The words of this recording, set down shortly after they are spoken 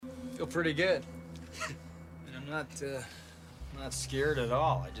feel pretty good. And I'm not scared at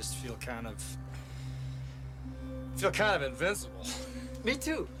all. I just feel kind of invincible. Me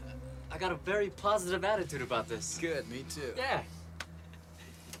too. I got a very positive attitude about this. Good, me too. Yeah.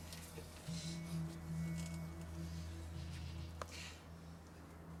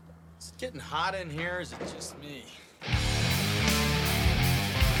 Is it getting hot in here, or is it just me?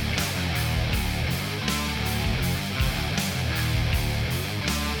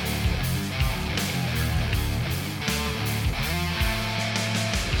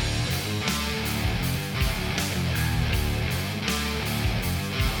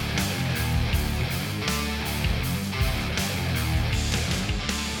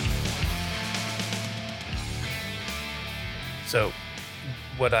 So,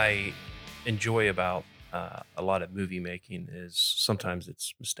 what I enjoy about a lot of movie making is sometimes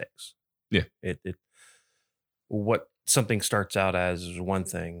it's mistakes. Yeah. What something starts out as one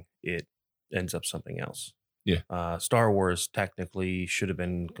thing, it ends up something else. Yeah. Star Wars technically should have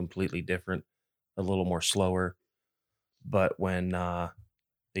been completely different, a little more slower, but when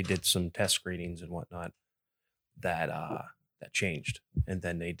they did some test screenings and whatnot, that changed, and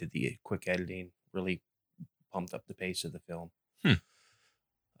then they did the quick editing, really pumped up the pace of the film.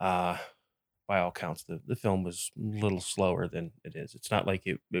 By all counts, the film was a little slower than it is. It's not like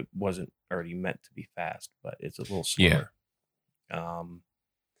it wasn't already meant to be fast, but it's a little slower.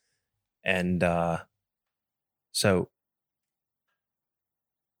 So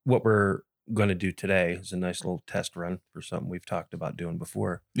what we're going to do today is a nice little test run for something we've talked about doing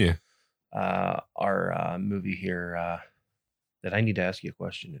before. Yeah. Our movie here that I need to ask you a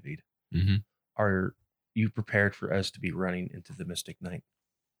question, Naveed. Mm-hmm. Are you prepared for us to be running into the Mystic Night?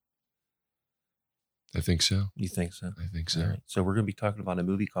 I think so. You think so? I think so. All right. So we're going to be talking about a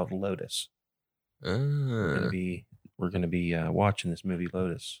movie called Lotus. We're going to be watching this movie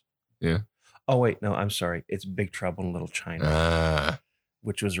Lotus. Yeah. Oh wait, no, I'm sorry. It's Big Trouble in Little China,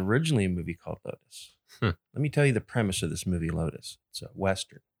 which was originally a movie called Lotus. Let me tell you the premise of this movie Lotus. It's a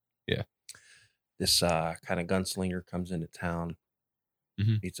Western. Yeah. This kind of gunslinger comes into town,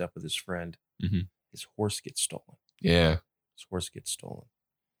 meets up with his friend. Mm-hmm. His horse gets stolen. Yeah. His horse gets stolen.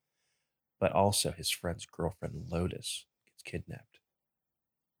 But also his friend's girlfriend, Lotus, gets kidnapped.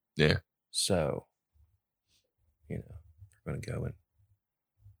 Yeah. So, they're going to go and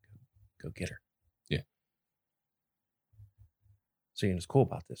go get her. Yeah. So, what's cool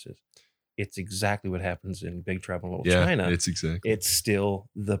about this is it's exactly what happens in Big Trouble in Little China. It's exactly. It's still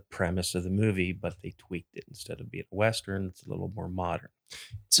the premise of the movie, but they tweaked it. Instead of being a Western, it's a little more modern.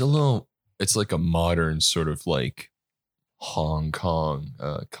 It's like a modern sort of like Hong Kong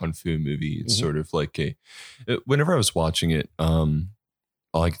kung fu movie. It's sort of like whenever I was watching it, all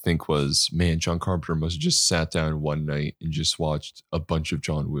I could think was, man, John Carpenter must have just sat down one night and just watched a bunch of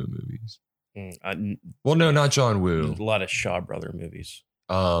John Woo movies. Well, no, not John Woo. A lot of Shaw Brother movies.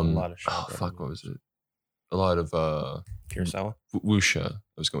 A lot of Shaw Brother movies. What was it? A lot of Kurosawa? Wuxia,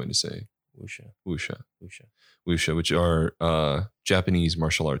 I was going to say. Wuxia, which are Japanese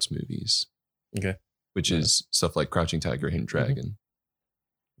martial arts movies. Okay. Which is stuff like Crouching Tiger, Hidden Dragon.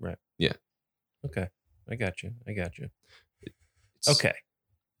 Right. Yeah. Okay. I got you. Okay.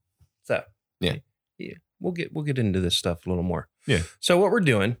 So yeah, we'll get into this stuff a little more. Yeah. So what we're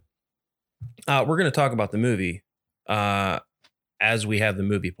doing, we're going to talk about the movie as we have the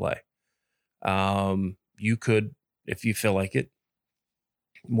movie play. You could, if you feel like it,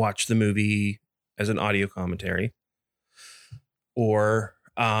 watch the movie as an audio commentary, or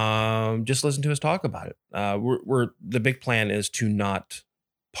just listen to us talk about it. The big plan is to not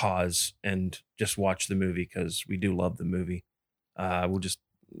pause and just watch the movie, because we do love the movie. We'll just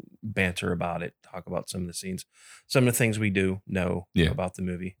banter about it, talk about some of the scenes, some of the things we do know about the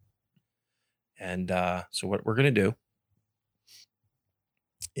movie. And so what we're going to do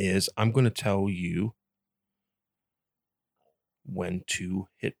is I'm going to tell you when to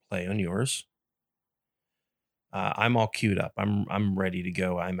hit play on yours. I'm all queued up. I'm ready to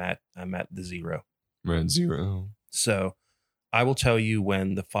go. I'm at the 0. We're at 0. So I will tell you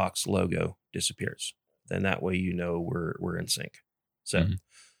when the Fox logo disappears. Then that way we're in sync. So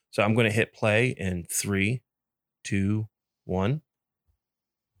so I'm going to hit play in 3, 2, 1.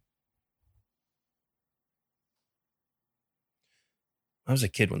 I was a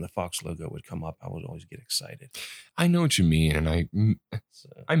kid when the Fox logo would come up. I would always get excited. I know what you mean, and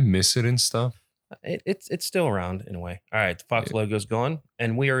I miss it and stuff. It's still around in a way. All right, the Fox logo's gone,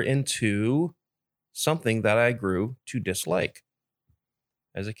 and we are into something that I grew to dislike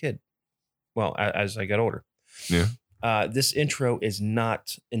as a kid. Well, as I got older. Yeah. This intro is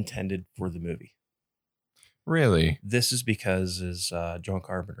not intended for the movie. Really? This is because, as John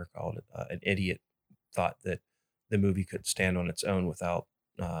Carpenter called it, an idiot thought that the movie could stand on its own without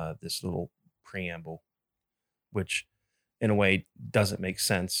this little preamble, which in a way doesn't make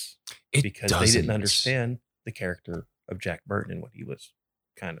sense It because doesn't. they didn't understand the character of Jack Burton and what he was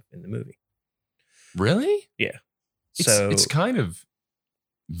kind of in the movie. Really? Yeah. So it's kind of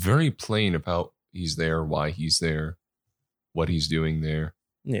very plain about he's there, why he's there, what he's doing there.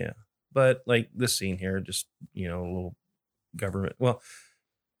 Yeah. But like this scene here, just, a little government. Well,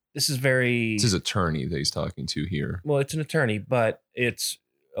 this is very. It's his attorney that he's talking to here. Well, it's an attorney, but it's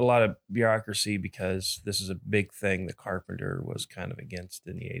a lot of bureaucracy because this is a big thing that Carpenter was kind of against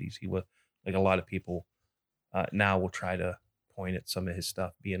in the 80s. He was like a lot of people now will try to point at some of his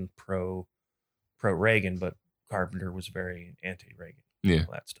stuff being pro Reagan, but Carpenter was very anti-Reagan. Yeah.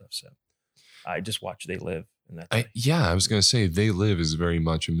 All that stuff. So I just watched They Live. And that's I was going to say They Live is very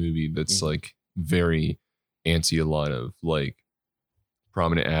much a movie that's like very anti a lot of like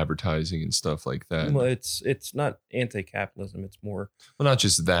prominent advertising and stuff like that. Well, it's not anti-capitalism. It's more. Well, not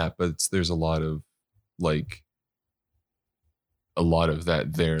just that, but there's a lot of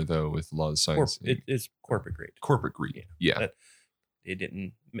that there though with a lot of science. It is corporate greed. Corporate greed. Yeah. They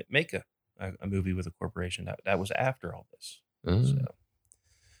didn't make a movie with a corporation. That was after all this. So.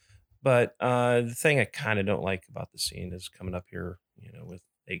 But the thing I kind of don't like about the scene is coming up here, with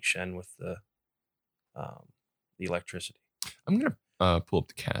Egg Shen with the electricity. I'm gonna pull up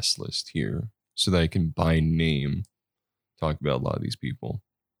the cast list here so that I can by name talk about a lot of these people.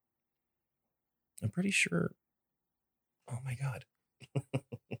 I'm pretty sure. Oh my god,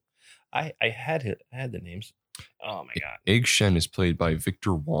 I had the names. Oh my god, Egg Shen is played by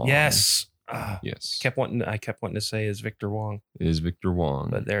Victor Wong. Yes. Yes. I kept wanting to say is Victor Wong. It is Victor Wong.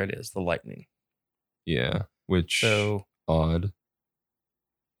 But there it is, the lightning. Yeah. Which odd.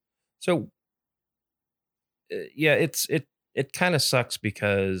 So yeah, it kind of sucks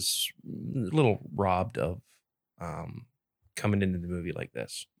because a little robbed of coming into the movie like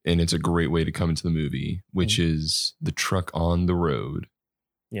this. And it's a great way to come into the movie, which is the truck on the road.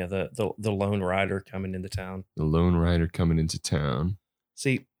 Yeah, the lone rider coming into town. The lone rider coming into town.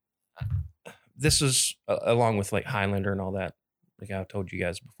 See, this is along with like Highlander and all that, like I told you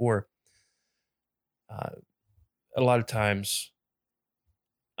guys before. A lot of times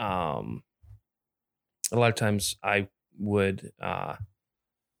I would I'd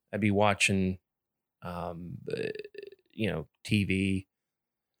be watching TV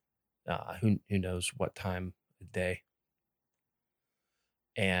who knows what time of day,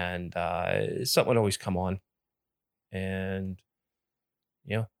 and something would always come on, and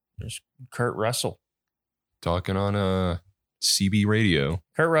there's Kurt Russell talking on CB radio.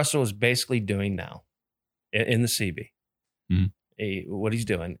 Kurt Russell is basically doing now in the CB. Mm-hmm. What he's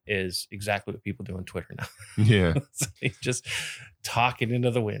doing is exactly what people do on Twitter now. Yeah. So he's just talking into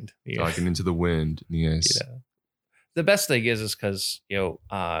the wind. Talking into the wind. Yes. The best thing is because, your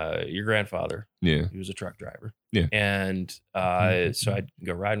grandfather, he was a truck driver. Yeah. And so I'd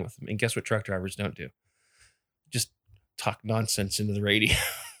go riding with him. And guess what truck drivers don't do? Just talk nonsense into the radio.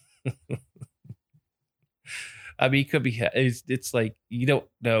 I mean, it could be, it's like, you don't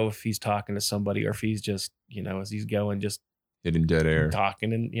know if he's talking to somebody or if he's just, as he's going, just hitting dead air,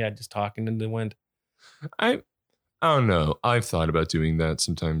 talking and just talking in the wind. I don't know. I've thought about doing that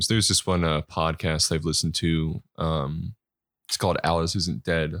sometimes. There's this one podcast I've listened to. It's called Alice Isn't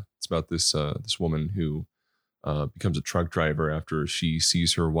Dead. It's about this woman who becomes a truck driver after she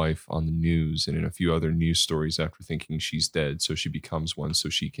sees her wife on the news and in a few other news stories after thinking she's dead. So she becomes one so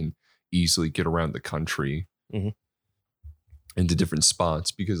she can easily get around the country into different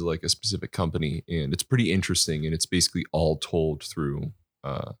spots because of like a specific company. And it's pretty interesting. And it's basically all told through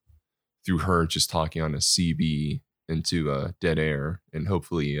her just talking on a CB into dead air and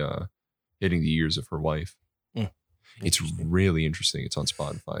hopefully hitting the ears of her wife. It's really interesting. It's on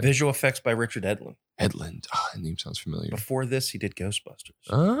Spotify. Visual effects by Richard Edlund. Edlund. That name sounds familiar. Before this, he did Ghostbusters.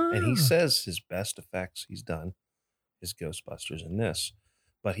 And he says his best effects he's done is Ghostbusters in this.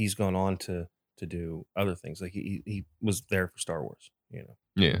 But he's gone on to do other things. Like he was there for Star Wars,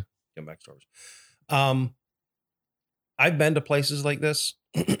 Yeah. Come back to Star Wars. I've been to places like this.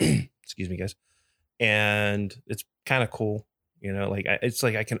 Excuse me, guys. And it's kind of cool. It's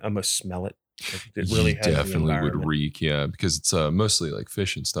like I can almost smell it. Like it really has definitely would reek, yeah, because it's mostly like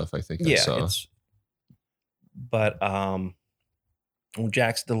fish and stuff. I think. But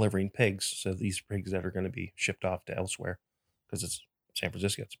Jack's delivering pigs, so these pigs that are going to be shipped off to elsewhere because it's San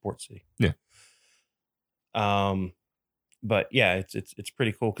Francisco, it's a port city. Yeah. But yeah, it's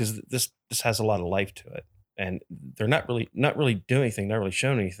pretty cool because this has a lot of life to it, and they're not really doing anything, not really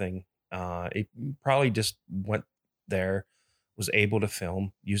showing anything He probably just went there, was able to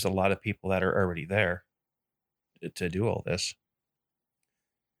film, used a lot of people that are already there to do all this.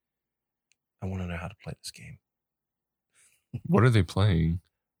 I want to know how to play this game. What are they playing?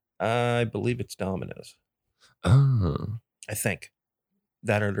 I believe it's Dominoes. Oh, I think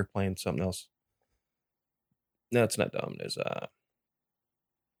that, or they're playing something else. No, it's not Dominoes.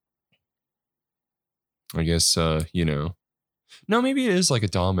 I guess no, maybe it is like a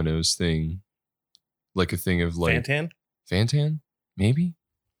Dominoes thing, like a thing of like Fantan, maybe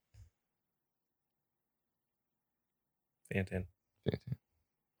Fantan. Fantan.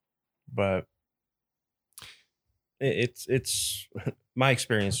 But it's my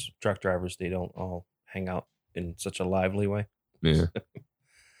experience. Truck drivers, they don't all hang out in such a lively way. Yeah,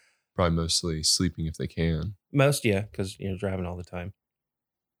 probably mostly sleeping if they can. Most, yeah, because driving all the time.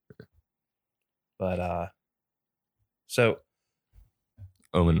 But so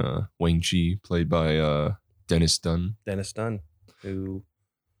And Wang Chi, played by Dennis Dunn. Dennis Dunn, who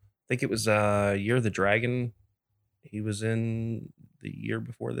I think it was Year of the Dragon. He was in the year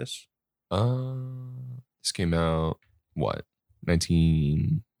before this. This came out what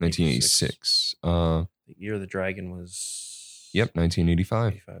 1986. The Year of the Dragon was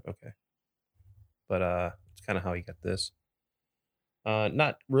 1985. 85. Okay, but it's kind of how he got this.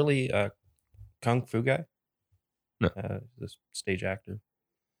 Not really a kung fu guy. No, this stage actor.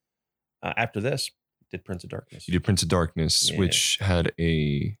 After this, did Prince of Darkness. He did Prince of Darkness, which had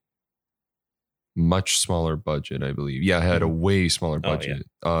a much smaller budget, I believe. Yeah, it had a way smaller budget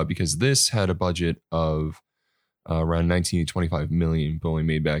because this had a budget of around 19 to 25 million, but only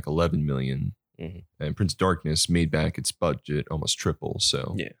made back 11 million. And Prince of Darkness made back its budget almost triple.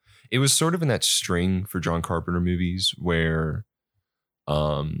 So it was sort of in that string for John Carpenter movies where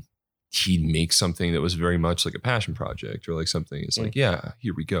he'd make something that was very much like a passion project or like something. It's like, yeah,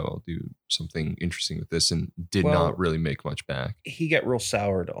 here we go. I'll do something interesting with this, and did not really make much back. He got real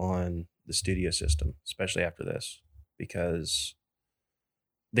soured on the studio system, especially after this, because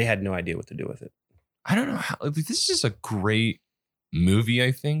they had no idea what to do with it. I don't know how. This is a great movie,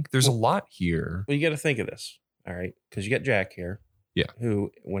 I think. There's a lot here. Well, you got to think of this, all right? Because you got Jack here. Yeah.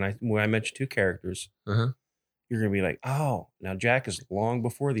 Who, when I mentioned two characters, you're going to be like, oh, now Jack is long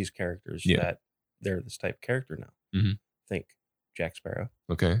before these characters that they're this type of character now. Think Jack Sparrow.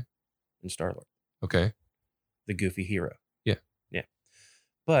 Okay. And Star-Lord. Okay. The goofy hero. Yeah. Yeah.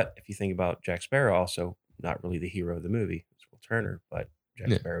 But if you think about Jack Sparrow, also not really the hero of the movie. It's Will Turner, but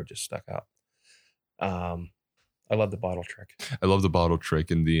Jack Sparrow just stuck out. I love the bottle trick. I love the bottle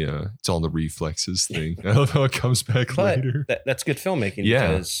trick and the it's all the reflexes thing. I love how it comes back later. That's good filmmaking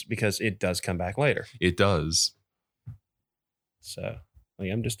because it does come back later. It does. So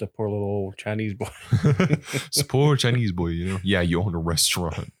I'm just a poor little old Chinese boy. It's a poor Chinese boy, Yeah, you own a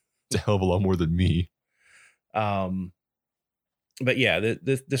restaurant. It's a hell of a lot more than me. But yeah,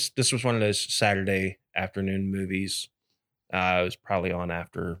 this was one of those Saturday afternoon movies. It was probably on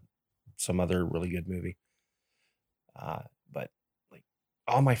after some other really good movie. But like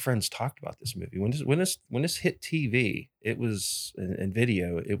all my friends talked about this movie when this hit TV, it was in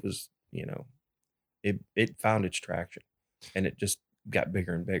video. It was it found its traction, and it just got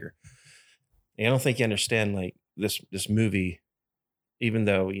bigger and bigger. And I don't think you understand like this movie, even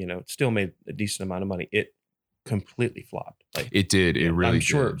though it still made a decent amount of money. It completely flopped. Like it did. It really. I'm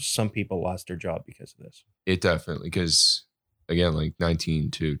sure some people lost their job because of this. It definitely because. Again, like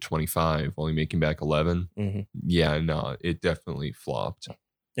 19 to 25, only making back 11. Yeah, no, it definitely flopped.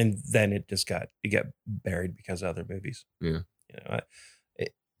 And then it got buried because of other movies. Yeah. I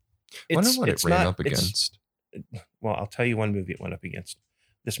wonder what it ran up against. Well, I'll tell you one movie it went up against.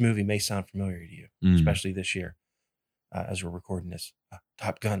 This movie may sound familiar to you, especially this year, as we're recording this.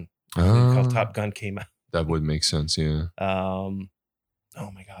 Top Gun. Called Top Gun came out. That would make sense, yeah. Oh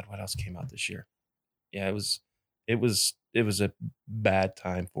my God, what else came out this year? Yeah, it was a bad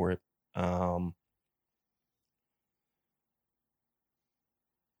time for it.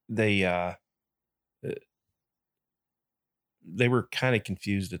 They were kind of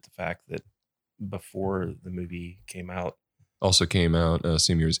confused at the fact that before the movie came out, also came out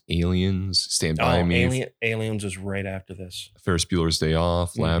same year as Aliens, Stand By Me. Aliens was right after this. Ferris Bueller's Day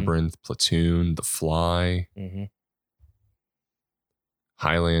Off, Labyrinth, Platoon, The Fly,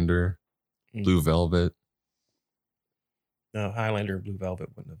 Highlander, Blue Velvet. No, Highlander and Blue Velvet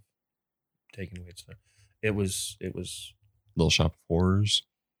wouldn't have taken away its. It was Little Shop of Horrors.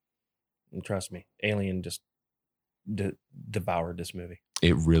 And trust me, Alien just devoured this movie.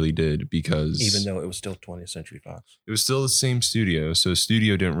 It really did, because even though it was still 20th Century Fox, it was still the same studio, so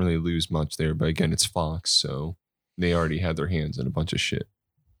studio didn't really lose much there. But again, it's Fox, so they already had their hands in a bunch of shit.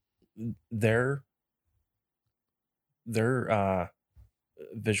 their visual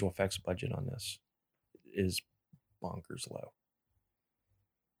effects budget on this is bonkers low.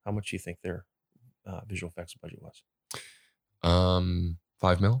 How much do you think their visual effects budget was? $5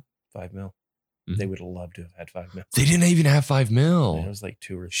 million. $5 million. Mhm. They would have loved to have had $5 million. They didn't even have $5 It million. was like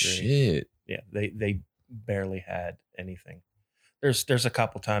 2 or 3. Shit. Yeah, they barely had anything. There's a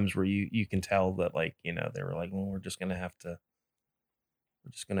couple times where you can tell that, like, you know, they were like, well, we're just gonna have to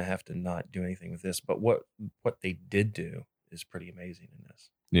not do anything with this. But what they did do is pretty amazing in this.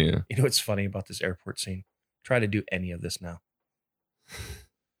 Yeah. You know what's funny about this airport scene? Try to do any of this now.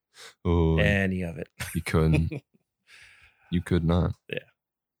 Oh, Any of it. you couldn't. You could not.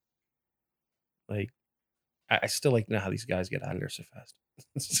 Like, I still like to know how these guys get out of there so fast.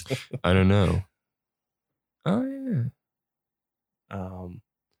 I don't know. Oh yeah.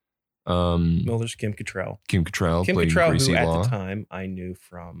 Well, there's Kim Cattrall. Kim Cattrall Kim playing Cattrall, Gracie who at Law. the time I knew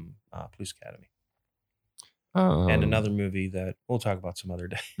from Police Academy. Oh. And another movie that we'll talk about some other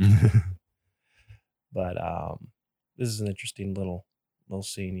day. But this is an interesting little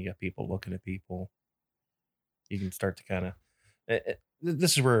scene. You got people looking at people. You can start to kind of.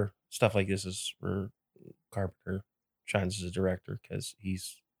 This is where stuff like this is where Carpenter shines as a director, because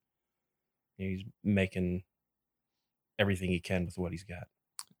he's making everything he can with what he's got.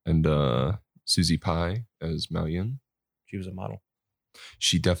 And Susie Pye as Malian. She was a model.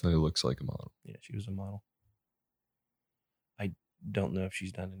 She definitely looks like a model. Yeah, she was a model. I don't know if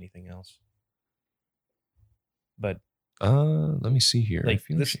she's done anything else. But Let me see here. I like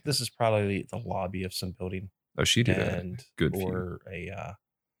feel this is probably the lobby of some building. Oh, she did And that. Good for you. or a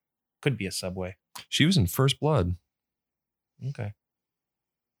could be a subway. She was in First Blood. Okay.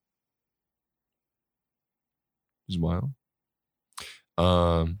 It was wild.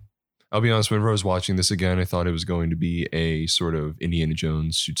 I'll be honest, whenever I was watching this again, I thought it was going to be a sort of Indiana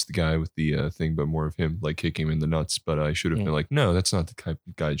Jones shoots the guy with the thing, but more of him like kicking him in the nuts. But I should have been like, no, that's not the type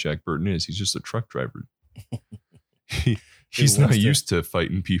of guy Jack Burton is. He's just a truck driver. He's not used to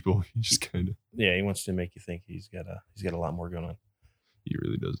fighting people. He just kind of. Yeah, he wants to make you think he's got a lot more going on. He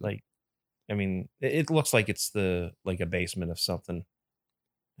really does. Like, I mean, it looks like it's a basement of something,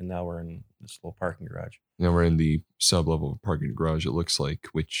 and now we're in this little parking garage. Now we're in the sub-level parking garage, it looks like,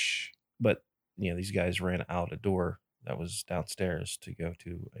 which... But, you know, these guys ran out a door that was downstairs to go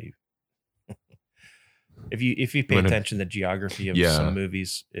to a... If you pay attention to the geography of some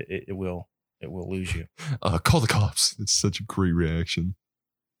movies, it will lose you. Call the cops. It's such a great reaction.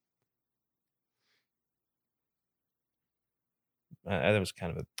 That was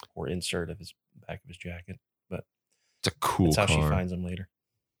kind of a poor insert of his back of his jacket, but it's a cool that's how car. she finds him later.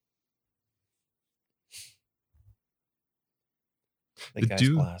 The guy's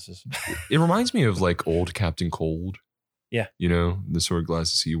glasses. It reminds me of like old Captain Cold. Yeah. You know, the sort of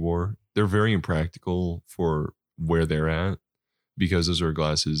glasses he wore. They're very impractical for where they're at, because those are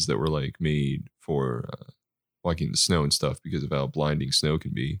glasses that were like made for walking in the snow and stuff, because of how blinding snow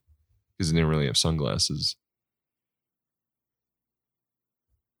can be, because they didn't really have sunglasses.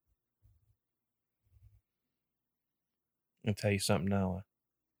 I'll tell you something now. A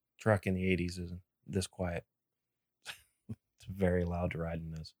truck in the 80s isn't this quiet. It's very loud to ride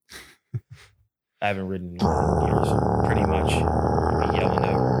in this. I haven't ridden in years. Pretty much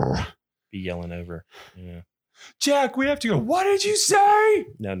be yelling over. Yeah. Jack, we have to go. What did you say?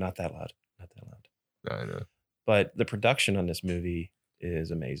 No, not that loud. Not that loud. I know. But the production on this movie is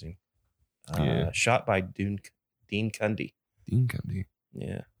amazing. Shot by Dean Cundy. Dean Cundy.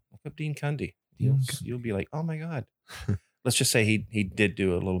 Yeah. Look up Dean Cundy. You'll be like, oh my God. Let's just say he did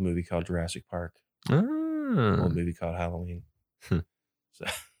do a little movie called Jurassic Park. A little movie called Halloween. So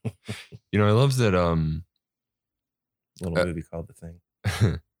You know, I love that little movie called The Thing.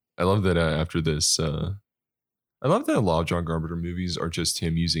 I love that after this I love that a lot of John Carpenter movies are just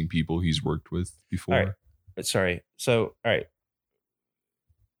him using people he's worked with before. All right. Sorry. So, all right.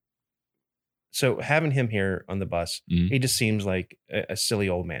 So having him here on the bus, he just seems like a silly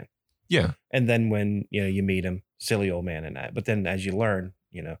old man. Yeah. And then when, you know, you meet him, silly old man and that. But then as you learn,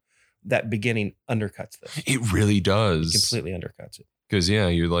 you know, that beginning undercuts this. It really does. It completely undercuts it. Because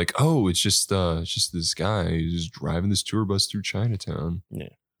you're like, oh, it's just this guy who's just driving this tour bus through Chinatown. Yeah.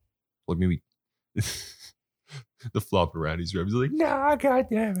 Like maybe the Flopperatti's driver. He's like, nah,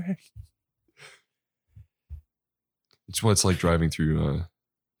 goddamn it. It's what it's like driving through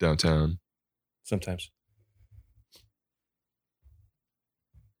downtown. Sometimes.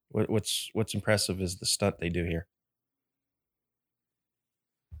 What's impressive is the stunt they do here.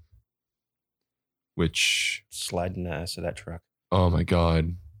 Which sliding the ass of that truck. Oh my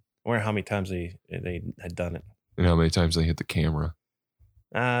God. I wonder how many times they had done it. And how many times they hit the camera.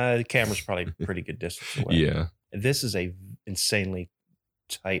 The camera's probably a pretty good distance away. Yeah. This is a insanely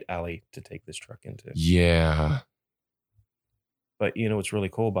tight alley to take this truck into. Yeah. But you know what's really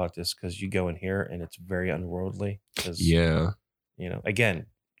cool about this, because you go in here and it's very unworldly. Because Yeah. you know, again,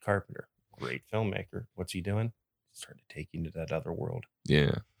 Carpenter, great filmmaker. What's he doing? He's starting to take you into that other world.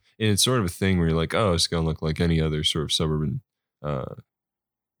 Yeah. And it's sort of a thing where you're like, oh, it's going to look like any other sort of suburban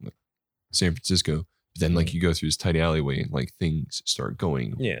like San Francisco. But then like you go through this tight alleyway and like things start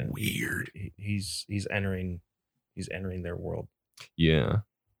going weird. He's entering their world. Yeah.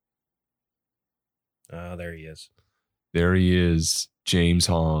 Oh, there he is. There he is, James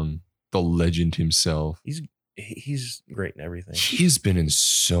Hong, the legend himself. He's great in everything. He has been in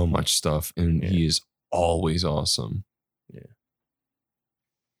so much stuff, and he is always awesome. Yeah.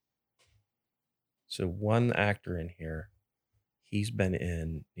 So one actor in here, he's been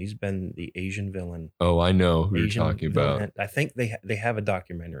the Asian villain. Oh, I know who Asian you're talking villain. about. I think they have a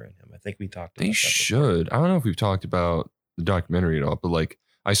documentary on him. I think we talked about They that should. I don't know if we've talked about the documentary at all, but like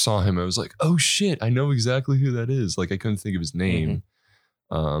I saw him, I was like, oh shit, I know exactly who that is. Like I couldn't think of his name.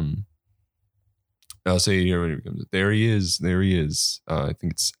 I'll say it here when he comes. There he is. There he is. I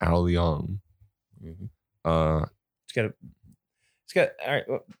think it's Al Leong. It's got all right.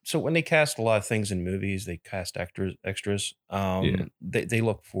 So when they cast a lot of things in movies, they cast extras. They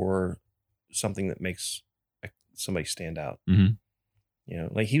look for something that makes somebody stand out. Mhm. You know,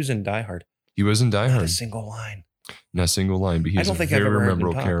 like he was in Die Hard. He was in Die Not a Hard. single line. Not a single line, but he's a very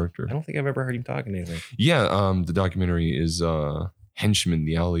memorable character. I don't think I've ever heard him talking anything. Yeah, the documentary is Henchman,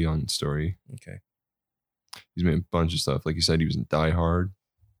 the Al Leong story. Okay. He's made a bunch of stuff. Like you said, he was in Die Hard.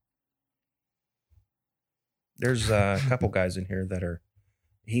 There's a couple guys in here that are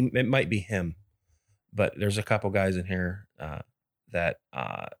it might be him, but there's a couple guys in here that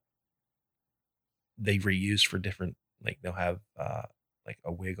they reuse for different, like they'll have like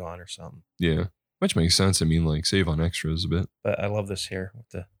a wig on or something. Yeah, which makes sense. I mean, like save on extras a bit. But I love this here with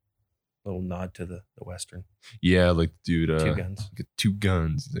the little nod to the Western. Yeah, like dude, two guns. Like 2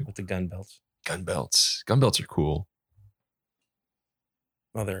 guns. Like, With the gun belts. gun belts. Gun belts are cool.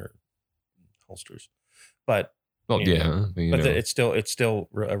 Well, they're holsters. But Well, yeah. it's still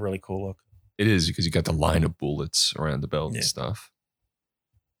a really cool look. It is, because you got the line of bullets around the belt and stuff.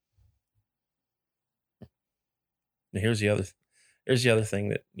 And here's the other thing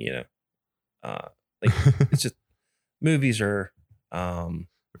that, you know, like it's just movies are I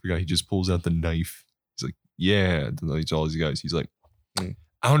forgot he just pulls out the knife. He's like, yeah. Then all these guys. He's like, I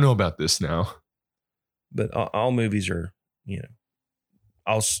don't know about this now. But all movies are, you know,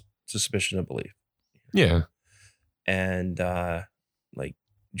 all suspicion of belief. Yeah. And like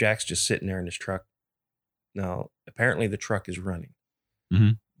Jack's just sitting there in his truck. Now, apparently the truck is running.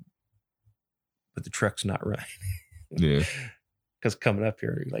 Mhm. But the truck's not running. Yeah. Because coming up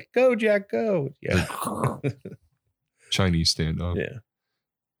here, you're like, go, Jack, go. Yeah. Chinese standoff. Yeah.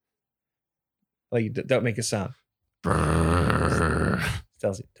 Like, don't make a sound. Brrr.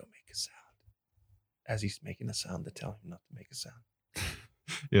 Tells you, don't make a sound. As he's making a sound to tell him not to make a sound.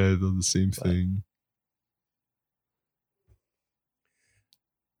 Yeah, they're the same thing.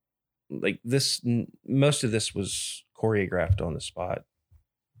 Like this, most of this was choreographed on the spot.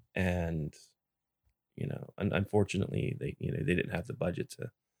 And, you know, unfortunately, they didn't have the budget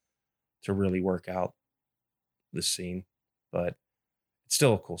to really work out the scene, but it's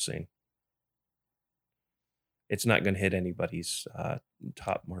still a cool scene. It's not going to hit anybody's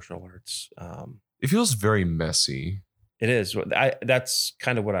top martial arts. It feels very messy. It is. That's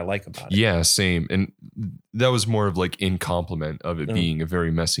kind of what I like about it. Yeah, same. And that was more of like in compliment of it being a very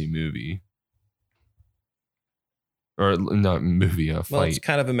messy movie. Or not movie, a fight. Well, it's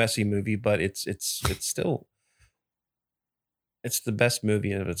kind of a messy movie, but it's still the best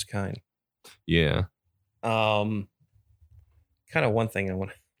movie of its kind. Yeah. Kind of one thing I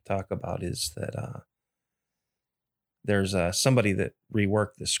want to talk about is that there's somebody that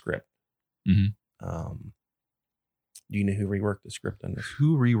reworked the script. Mm-hmm. Do you know who reworked the script on this?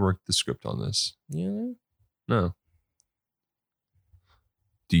 Who reworked the script on this? Yeah. No.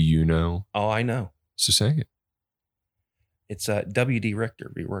 Do you know? Oh, I know. So say it. It's W.D.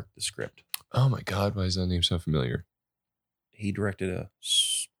 Richter reworked the script. Oh my God, why is that name so familiar? He directed a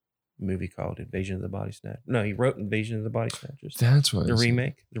movie called Invasion of the Body Snatchers. No, he wrote Invasion of the Body Snatchers. That's what the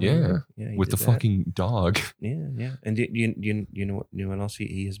remake. Yeah, with the fucking dog. Yeah. And do you know what else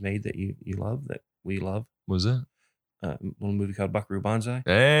he has made that you love, that we love? What was that? A little movie called Buckaroo Banzai.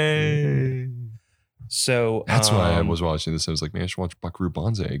 Hey. So that's why I was watching this. I was like, man, I should watch Buckaroo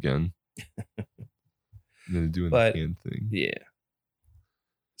Banzai again. And then doing the hand thing. Yeah.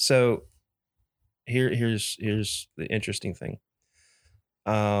 So here's the interesting thing.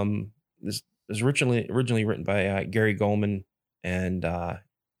 This was originally written by Gary Goldman and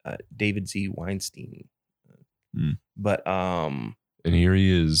David Z. Weinstein. But and here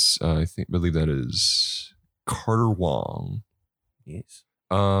he is. I believe that is Carter Wong. yes.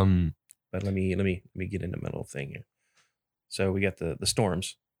 But let me get in the middle thing here. So we got the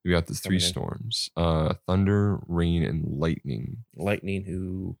storms. We got the three storms: thunder, rain, and lightning. Lightning,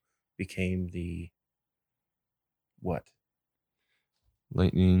 who became the what?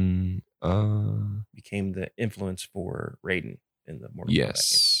 Lightning became the influence for Raiden in the Mortal Kombat game.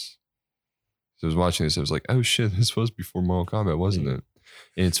 Yes. So I was watching this. I was like, oh shit, this was before Mortal Kombat, wasn't it?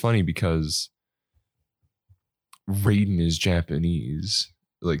 And it's funny because Raiden is Japanese.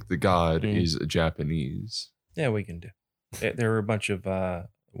 Like the god is a Japanese. Yeah, we can do. There were a bunch of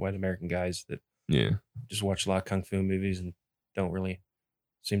white American guys that just watch a lot of kung fu movies and don't really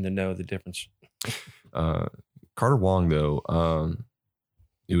seem to know the difference. Carter Wong, though,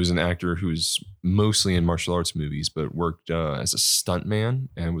 he was an actor who's mostly in martial arts movies, but worked as a stuntman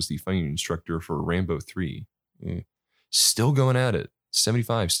and was the fighting instructor for Rambo 3. Still going at it.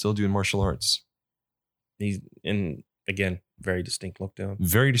 75, still doing martial arts. He's in, again, very distinct look to him.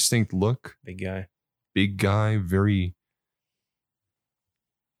 Very distinct look. Big guy. Big guy. Very...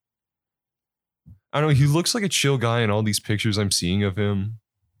 I don't know. He looks like a chill guy in all these pictures I'm seeing of him.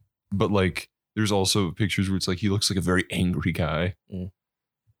 But like, there's also pictures where it's like he looks like a very angry guy. I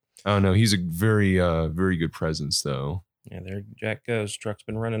don't know. He's a very, very good presence, though. Yeah, there Jack goes. Truck's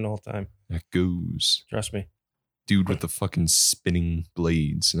been running all the time. That goes. Trust me. Dude with the fucking spinning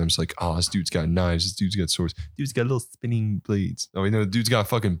blades. And I'm just like, oh, this dude's got knives. This dude's got swords. Dude's got little spinning blades. Oh, no, the dude's got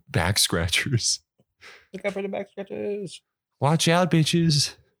fucking back scratchers. Look out for the back scratches. Watch out,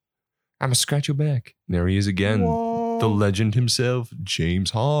 bitches. I'm going to scratch your back. And there he is again. Whoa. The legend himself,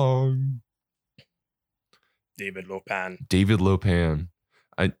 James Hong. David Lopan. David Lopan.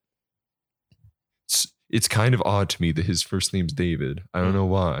 It's kind of odd to me that his first name's David. I don't know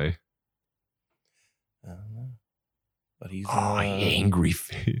why. I don't know. But he's angry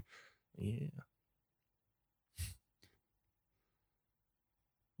face. Yeah.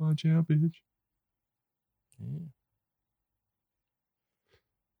 Watch out, bitch. Yeah.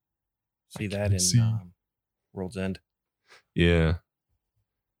 See that in World's End. Yeah.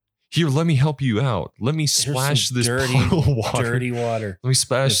 Here, let me help you out. Let me splash this puddle water. Dirty water. Let me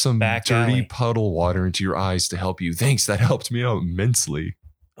splash some dirty puddle water into your eyes to help you. Thanks, that helped me out immensely.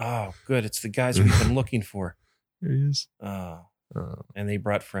 Oh, good. It's the guys we've been looking for. There he is. Oh. And they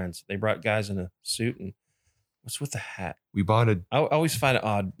brought friends. They brought guys in a suit and what's with the hat? We bought a... I always find it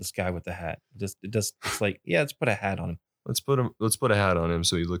odd, this guy with the hat. It's like, yeah, let's put a hat on him. Let's put a hat on him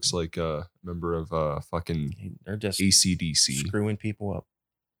so he looks like a member of fucking They're just AC/DC. Screwing people up.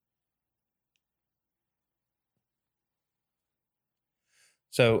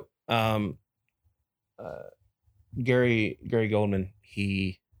 So, Gary Goldman,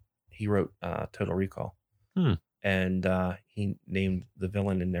 he wrote Total Recall, and he named the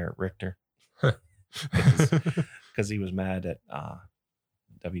villain in there Richter, because he was mad at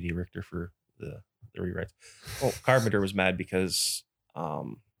W.D. Richter for the rewrites. Well, Carpenter was mad because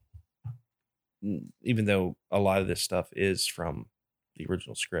even though a lot of this stuff is from the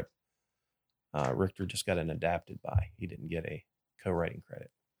original script, Richter just got an adapted by. He didn't get a co-writing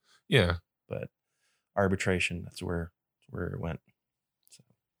credit. Yeah, but arbitration, that's where it went. So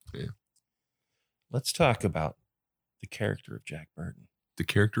yeah, let's talk about the character of Jack Burton. The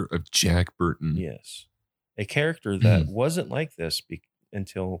character of Jack Burton. Yes, a character that wasn't like this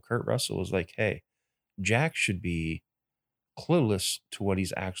until Kurt Russell was like, "Hey, Jack should be clueless to what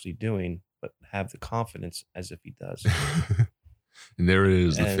he's actually doing, but have the confidence as if he does." And there it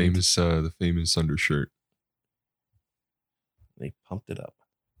is, the famous undershirt. They pumped it up.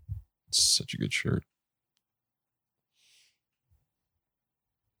 It's such a good shirt.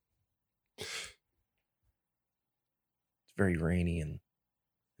 It's very rainy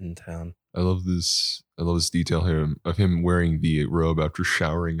in town. I love this detail here of him wearing the robe after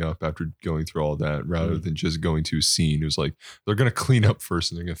showering up, after going through all that, rather than just going to a scene. It was like, they're going to clean up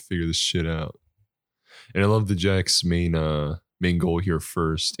first and they're going to figure this shit out. And I love the Jack's main goal here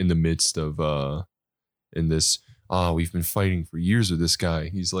first, in the midst of in this, we've been fighting for years with this guy.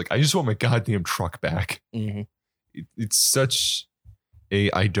 He's like, I just want my goddamn truck back. It's such a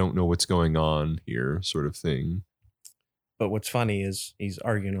I don't know what's going on here sort of thing. But what's funny is he's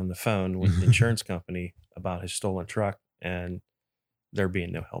arguing on the phone with the insurance company about his stolen truck, and there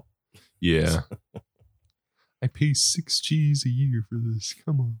being no help. Yeah. I pay $6,000 a year for this.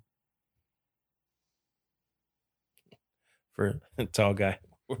 Come on. For a tall guy.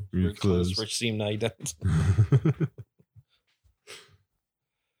 We're close. For seem now he doesn't.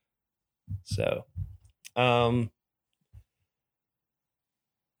 So,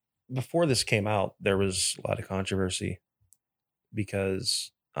 before this came out, there was a lot of controversy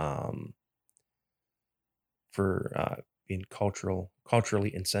because for being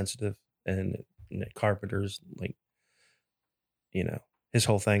culturally insensitive, and Carpenter's like, his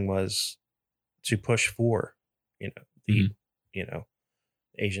whole thing was to push for, the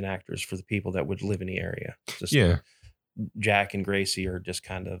Asian actors for the people that would live in the area. Just Jack and Gracie are just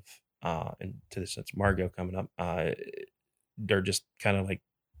kind of, and to the sense Margot coming up, they're just kind of like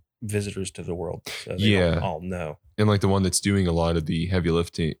visitors to the world. So they don't all know. And like the one that's doing a lot of the heavy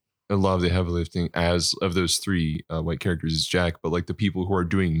lifting as of those three white characters is Jack, but like the people who are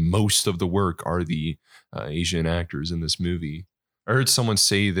doing most of the work are the Asian actors in this movie. I heard someone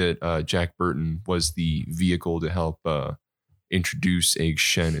say that Jack Burton was the vehicle to help introduce Egg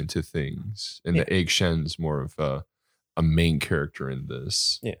Shen into things, and the Egg Shen's more of a main character in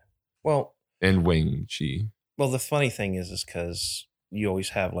this. Yeah. Well, and Wang Chi. Well, the funny thing is because you always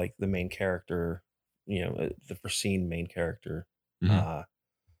have like the main character, the foreseen main character,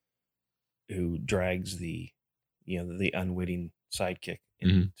 who drags the unwitting sidekick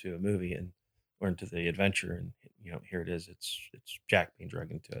into a movie or into the adventure, and here it is. It's Jack being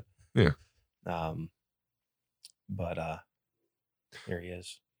dragged into it. Yeah. But here he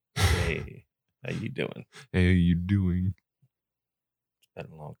is. Hey, how you doing? Hey, how you doing? It's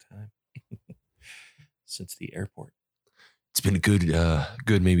been a long time since the airport. It's been a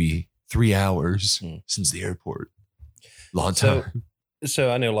good maybe 3 hours since the airport. Long time.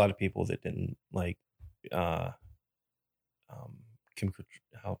 So I know a lot of people that didn't like Kim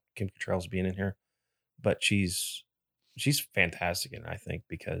Cattrall's being in here, but she's fantastic in it, I think,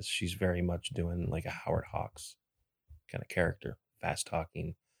 because she's very much doing like a Howard Hawks kind of character, fast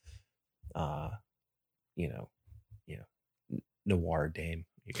talking, noir dame,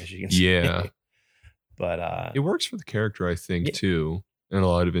 as you can see. Yeah. But it works for the character, I think, too, in a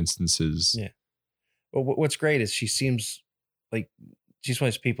lot of instances. Yeah. Well, what's great is she seems like she's one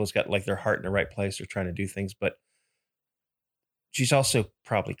of those people who's got like their heart in the right place. They're trying to do things, but she's also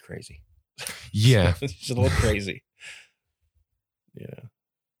probably crazy. Yeah. She's a little crazy. Yeah.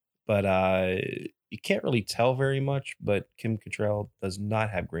 But you can't really tell very much, but Kim Cattrall does not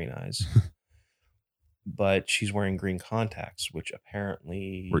have green eyes. But she's wearing green contacts, which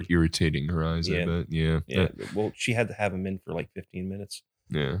apparently were irritating her eyes, I bet. Yeah. Well, she had to have them in for like 15 minutes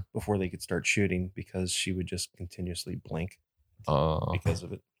before they could start shooting, because she would just continuously blink because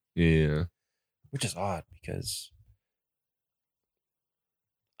of it. Yeah. Which is odd, because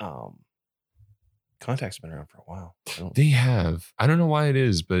contacts have been around for a while. They have. I don't know why it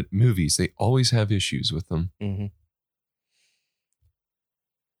is, but movies, they always have issues with them. Mm-hmm.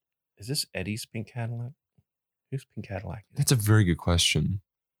 Is this Eddie's pink Cadillac? Whose pink Cadillac? That's a very good question.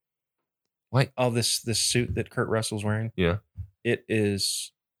 Why? Oh, this suit that Kurt Russell's wearing? Yeah. It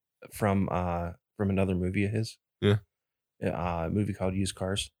is from another movie of his. Yeah. A movie called Used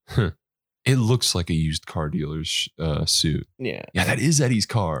Cars. It looks like a used car dealer's suit. Yeah. Yeah, that is Eddie's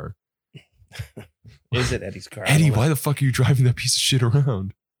car. Is it Eddie's car? Eddie, why the fuck are you driving that piece of shit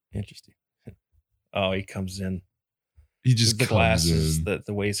around? Interesting. Oh, he comes in. He just the comes glasses, in.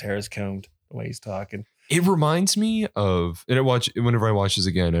 the way his hair is combed, the way he's talking. It reminds me of, and whenever I watch this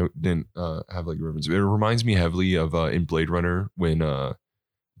again, I didn't have like a reference. It reminds me heavily of in Blade Runner when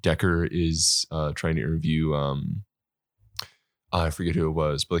Deckard is trying to interview I forget who it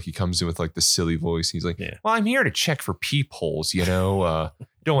was, but like he comes in with like the silly voice. He's like, well, I'm here to check for peepholes,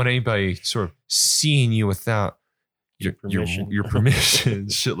 don't want anybody sort of seeing you without your permission,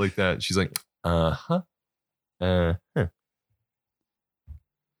 shit like that. She's like, huh. Yeah,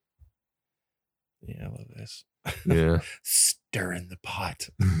 I love this. Yeah. Stirring the pot.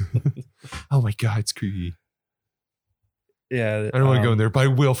 Oh my God, it's creepy. Yeah. I don't want to go in there, but I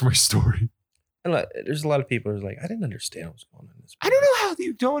will for my story. And there's a lot of people who are like, I didn't understand what was going on in this. I don't know how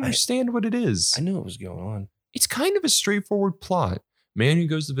you don't understand what it is. I knew what was going on. It's kind of a straightforward plot. Man who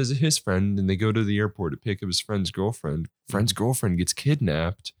goes to visit his friend, and they go to the airport to pick up his friend's girlfriend. Friend's girlfriend gets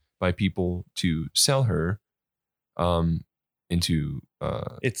kidnapped by people to sell her into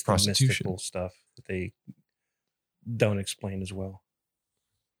it's prostitution. The mystical stuff that they don't explain as well.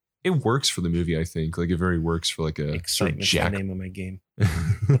 It works for the movie, I think. Like it very works for like a Excitement's the name of my game.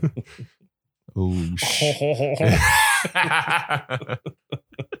 Oh shit.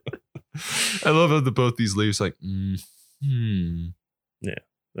 I love how both these ladies like, Yeah.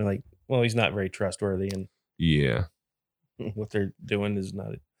 They're like, well, he's not very trustworthy, and yeah, what they're doing is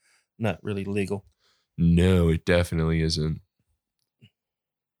not really legal. No, it definitely isn't.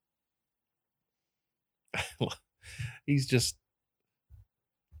 He's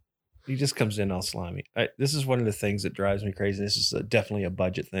He just comes in all slimy. This is one of the things that drives me crazy. This is definitely a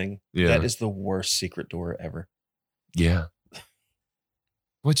budget thing. Yeah. That is the worst secret door ever. Yeah.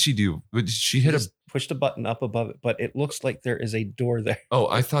 What'd she do? Did she hit Just pushed a button up above it, but it looks like there is a door there. Oh,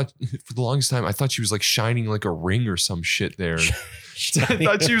 I thought for the longest time, I thought she was like shining like a ring or some shit there. I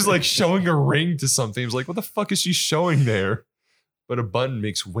thought she was like showing a ring to something. I was like, what the fuck is she showing there? But a button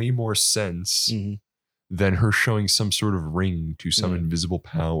makes way more sense than her showing some sort of ring to some invisible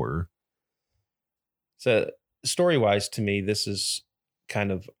power. So story-wise, to me, this is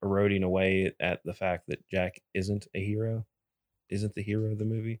kind of eroding away at the fact that Jack isn't a hero, isn't the hero of the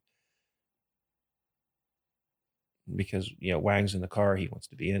movie. Because Wang's in the car, he wants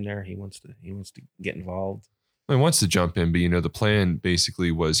to be in there, he wants to get involved. He wants to jump in, but the plan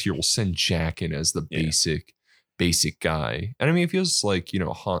basically was here we'll send Jack in as the basic guy. And I mean, it feels like,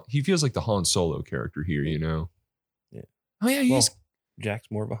 he feels like the Han Solo character here, Yeah. Oh yeah,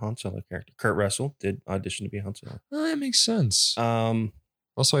 Jack's more of a Han Solo character. Kurt Russell did audition to be Han Solo. Oh, that makes sense.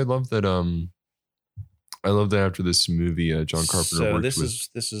 Also, I love that after this movie, John Carpenter worked with.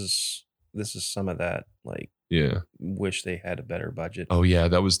 This is some of that, like, wish they had a better budget. Oh yeah,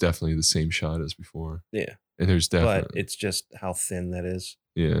 that was definitely the same shot as before. Yeah. And there's definitely, but it's just how thin that is.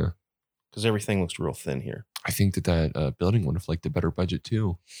 Yeah. Because everything looks real thin here. I think that building would have liked a better budget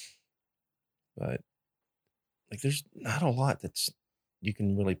too. But like, there's not a lot that's you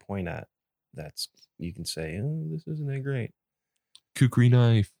can really point at. That's you can say, oh, this isn't that great. Kukri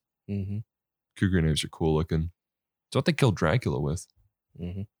knife. Mm-hmm. Kukri knives are cool looking. It's what they killed Dracula with.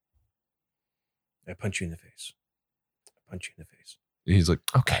 Mm-hmm. I punch you in the face. I punch you in the face. And he's like,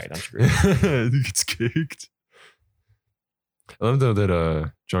 okay, all right, I'm screwed. He gets kicked. I love though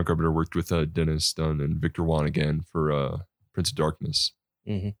that John Carpenter worked with Dennis Dunn and Victor Wan again for Prince of Darkness.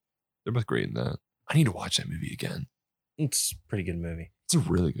 Mm-hmm. They're both great in that. I need to watch that movie again. It's a pretty good movie. It's a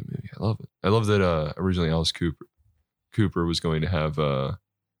really good movie. I love it. I love that originally Alice Cooper was going to have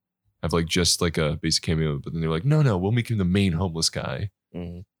like just like a basic cameo, but then they're like, no, we'll make him the main homeless guy.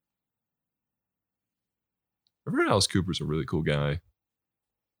 Mm-hmm. I've heard Alice Cooper's a really cool guy.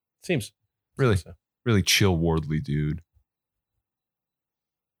 Seems really, so. Really chill, worldly dude.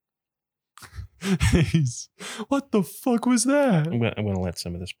 What the fuck was that? I'm gonna let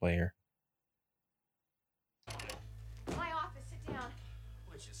some of this play here. My office, sit down.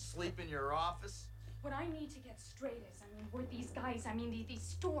 Would you sleep in your office? What I need to get straight is, were these guys, these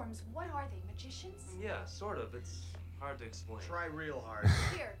storms, what are they, magicians? Yeah, sort of. It's hard to explain. Try real hard.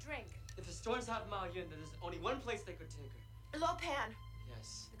 Here, drink. If the storms have Mao Yun, then there's only one place they could take her. Lopan.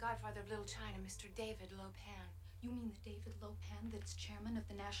 Yes. The godfather of Little China, Mr. David Lopan. You mean the David Lopan that's chairman of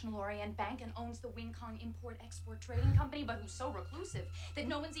the National Orient Bank and owns the Wing Kong Import-Export Trading Company, but who's so reclusive that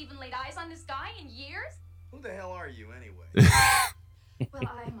no one's even laid eyes on this guy in years? Who the hell are you, anyway? Well,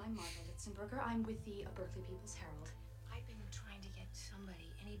 I'm Margaret Litzenberger. I'm with the Berkeley People's Herald. I've been trying to get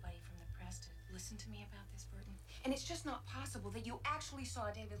anybody from the press to listen to me about this, Burton. And it's just not possible that you actually saw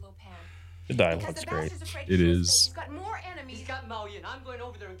David Lopan. The dialogue's great. It is. He's got more enemies. He's got Mao Yun. I'm going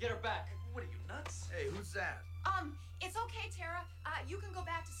over there and get her back. What are you, nuts? Hey, who's that? It's okay, Tara. You can go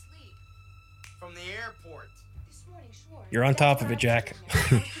back to sleep. From the airport. This morning, sure. You're on top of it, Jack.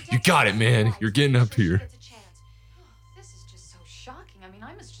 You got it, man. You're getting up here. This is just so shocking.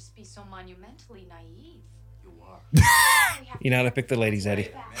 I must just be so monumentally naive. You are. You know how to pick the ladies, Eddie.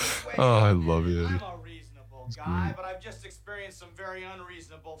 Oh, I love it, Eddie. I'm a reasonable guy, but I've just experienced some very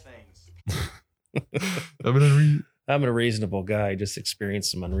unreasonable things. I'm a reasonable guy. Just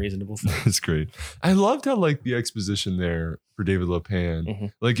experienced some unreasonable things. That's great. I loved how like the exposition there for David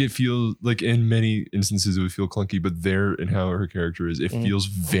Lopan, like it feels like in many instances it would feel clunky, but there and how her character is, it feels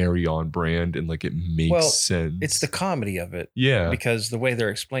very on brand and like it makes sense. It's the comedy of it. Yeah. Because the way they're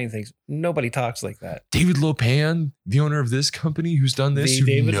explaining things, nobody talks like that. David Lopan, the owner of this company who's done this, The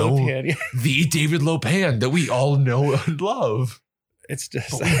David Lopan. Yeah. The David Lopan that we all know and love. It's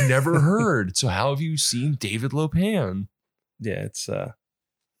just But we've never heard. So how have you seen David Lopan? Yeah, it's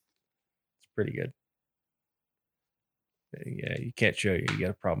pretty good. Yeah, you can't show you got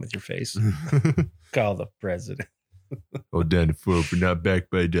a problem with your face. Call the president. Oh, down to 4 for not backed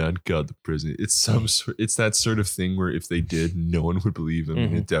by Don. Called the president. It's that sort of thing where if they did, no one would believe him.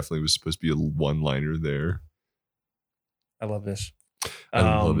 And it definitely was supposed to be a one-liner there. I love this. I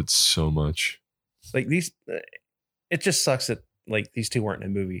love it so much. Like these, it just sucks that like these two weren't in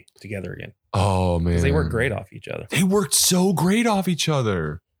a movie together again. Oh man, because they work great off each other. They worked so great off each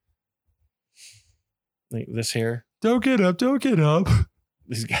other. Like this here. Don't get up. Don't get up.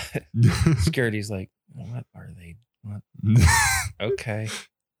 This guy scared. He's like, what are they? What? Okay.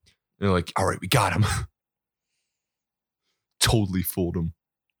 They're like, all right, we got him. Totally fooled him.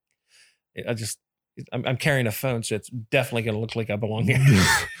 I'm carrying a phone, so it's definitely going to look like I belong here.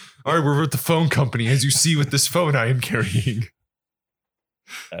 All right, we're with the phone company. As you see with this phone I am carrying.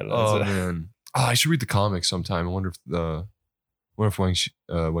 I don't know, Oh so- man, I should read the comics sometime. I wonder if Wang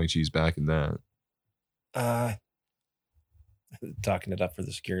Chi's back in that. Talking it up for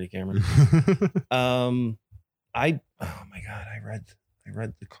the security camera. Oh my god, I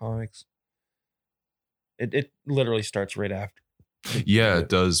read the comics. It literally starts right after. Yeah, it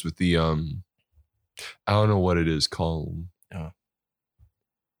does with the I don't know what it is called. Oh.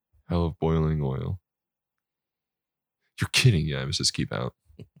 Hell of boiling oil. You're kidding, yeah, Mrs. Keep Out.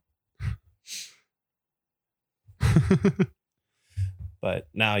 But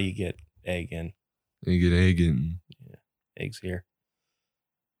now you get egg in. You get egg in. Eggs here.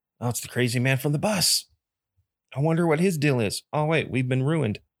 Oh, it's the crazy man from the bus. I wonder what his deal is. Oh wait, we've been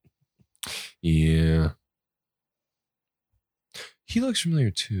ruined. Yeah. He looks familiar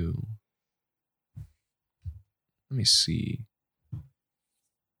too. Let me see.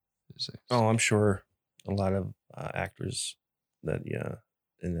 Oh, I'm sure a lot of actors that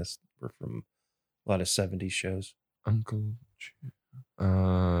in this were from a lot of 70s shows. Uncle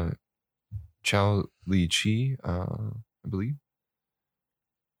Chow Li Chi, I believe.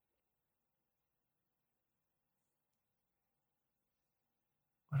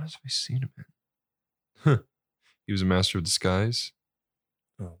 What else have I seen him in? Huh. He was a master of disguise.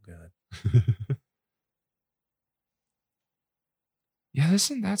 Oh god. Yeah,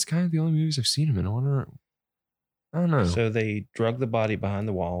 that's kind of the only movies I've seen him in. I don't know. So they drug the body behind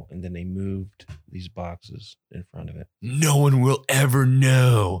the wall and then they moved these boxes in front of it. No one will ever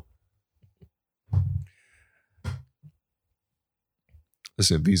know.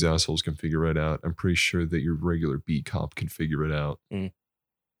 Listen, if these assholes can figure it out, I'm pretty sure that your regular beat cop can figure it out.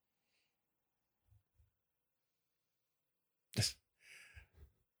 It's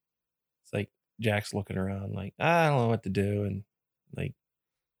like Jack's looking around like, I don't know what to do. And like,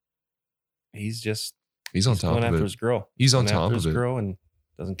 he's on top going of after it. his girl. He's on Going top after of his it. girl and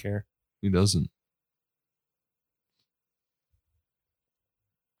doesn't care. He doesn't.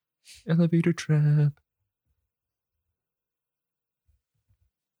 Elevator trap.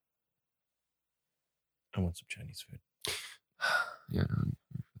 I want some Chinese food. Yeah, no, I'm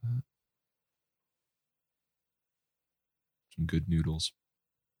here for that. Some good noodles.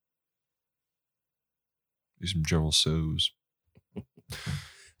 Do some General So's.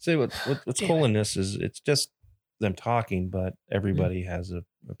 See, what's cool in this is it's just them talking, but everybody has a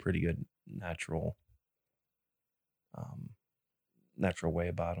pretty good natural way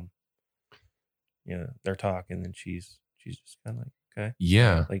about them. Yeah, they're talking, and she's just kind of like, okay,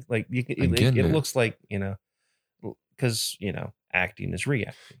 Yeah. like you can. I'm getting It it. looks like, because acting is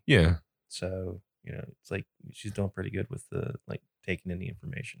reacting. Yeah. So it's like she's doing pretty good with the like taking in the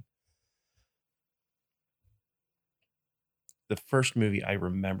information. The first movie I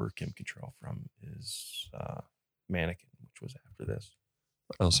remember Kim Cattrall from is Mannequin, which was after this.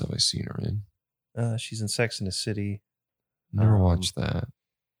 What else have I seen her in? She's in Sex and the City. Never watched that.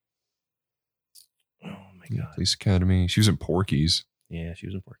 Oh my god! Police Academy. She was in Porky's. Yeah, she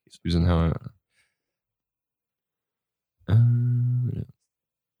was in Porky's. She was in how?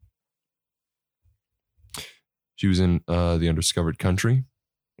 She was in The Undiscovered Country.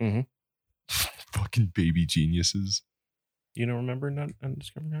 Mhm. Fucking baby geniuses. You don't remember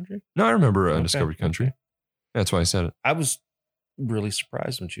Undiscovered Country? No, I remember Okay, Undiscovered Country. okay. That's why I said it. I was really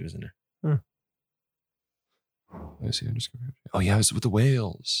surprised when she was in there. I see Undiscovered Country. Oh yeah, it was with the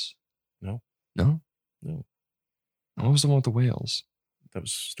whales. No. No? No. What was the one with the whales? That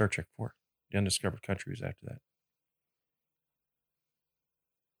was Star Trek 4. The Undiscovered Country was after that.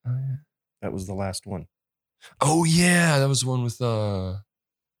 Oh yeah. That was the last one. Oh yeah, that was the one with oh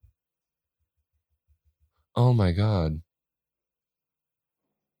my god.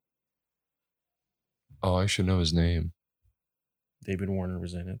 Oh, I should know his name. David Warner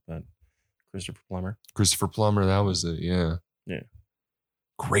was in it, but Christopher Plummer. Christopher Plummer, that was it, yeah. Yeah.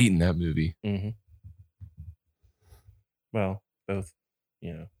 Great in that movie. Mm-hmm. Well, both,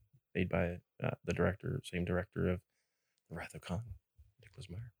 made by the same director of The Wrath of Khan, Nicholas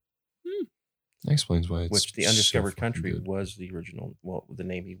Meyer. That explains why it's Which The so Undiscovered fucking Country good. was the original, the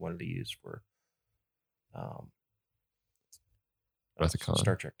name he wanted to use for Wrath of Khan.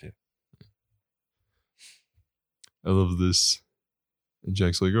 Star Trek 2. I love this. And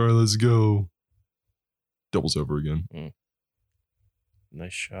Jack's like, all right, let's go. Doubles over again.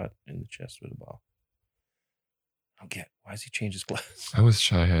 Nice shot in the chest with a ball. I don't get why does he change his glasses? I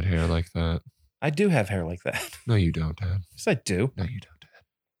wish I had hair like that. I do have hair like that. No, you don't, Dad. Yes, I do. No, you don't, Dad.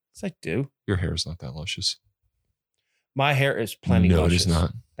 Yes, I do. Your hair is not that luscious. My hair is plenty No, luscious. it is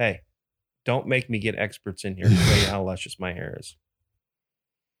not. Hey, Don't make me get experts in here to tell you how luscious my hair is.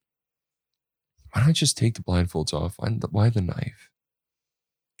 Why don't I just take the blindfolds off? Why the knife?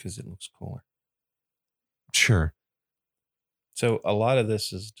 Because it looks cooler. Sure. So a lot of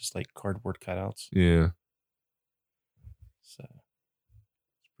this is just like cardboard cutouts. Yeah. So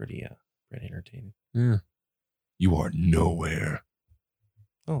it's pretty entertaining. Yeah. You are nowhere.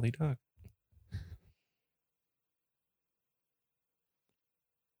 Holy dog.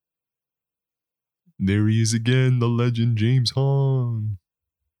 There he is again, the legend James Hong.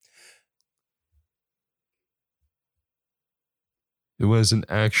 Who as an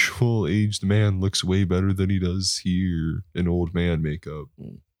actual aged man looks way better than he does here in old man makeup.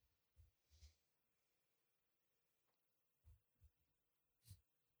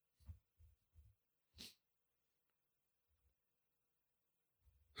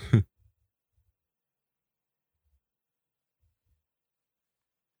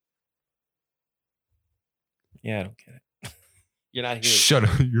 Yeah, I don't get it. You're not here. Shut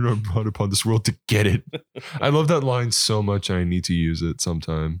up. You're not brought upon this world to get it. I love that line so much and I need to use it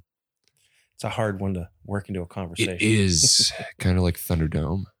sometime. It's a hard one to work into a conversation. It is kind of like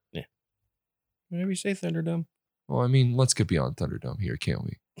Thunderdome. Yeah. Maybe say Thunderdome. Well, I mean, let's get beyond Thunderdome here, can't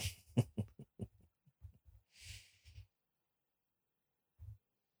we?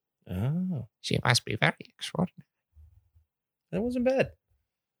 Oh. She must be very extraordinary. That wasn't bad.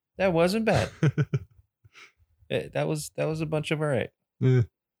 That wasn't bad. That was a bunch of all right. Eh.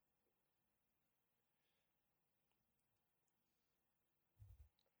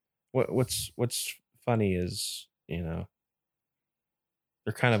 What's funny is, they're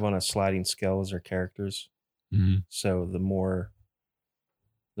kind of on a sliding scale as their characters. Mm-hmm. So the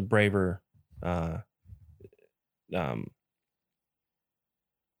braver the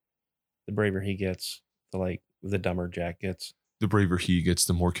braver he gets, the dumber Jack gets. The braver he gets,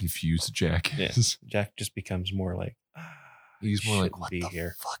 the more confused Jack is. Yeah. Jack just becomes more like, He's more like, what what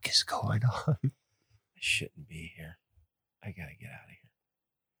the fuck is going on? I shouldn't be here. I gotta get out of here.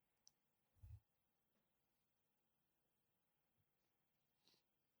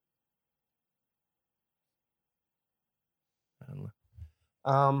 I don't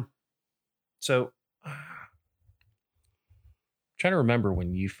know. So trying to remember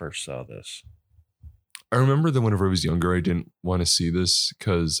when you first saw this. I remember that whenever I was younger, I didn't want to see this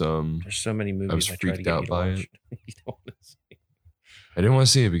because There's so many movies I was tried to freaked get out you to by watch. it. You don't want to see. I didn't want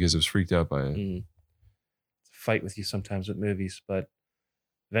to see it because I was freaked out by it. It's a fight with you sometimes with movies, but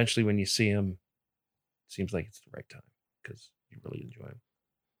eventually when you see them, it seems like it's the right time because you really enjoy them.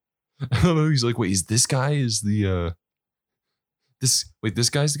 I don't know. He's like, wait, is this guy is the this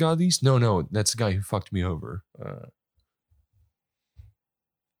guy's the god of these? No, that's the guy who fucked me over.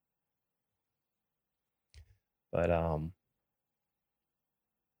 But so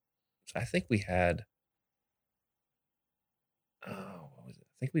I think we had what was it?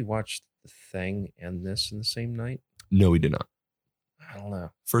 I think we watched The Thing and this in the same night. No, he did not. I don't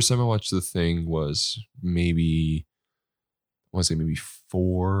know. First time I watched The Thing was maybe 4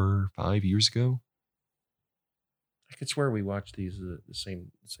 or 5 years ago. I could swear we watched these the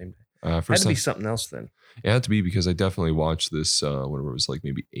same day. First Had to time, be something else then. it had to be because I definitely watched this whenever it was like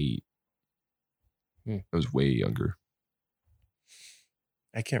maybe 8. I was way younger.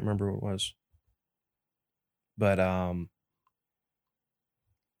 I can't remember what it was. But I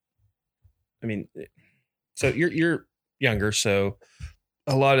mean, so you're younger, so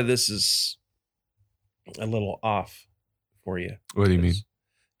a lot of this is a little off for you. What do you mean?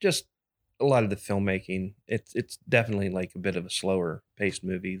 Just a lot of the filmmaking. It's definitely like a bit of a slower paced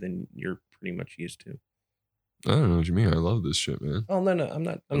movie than you're pretty much used to. I don't know what you mean. I love this shit, man. Oh no, I'm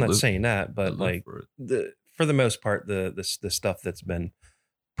not saying that, but like for the most part, the stuff that's been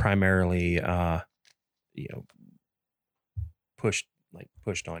primarily pushed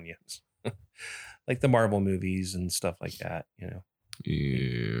on you. Like the Marvel movies and stuff like that, Yeah.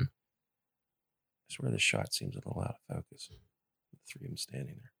 I swear this shot seems a little out of focus. The three of them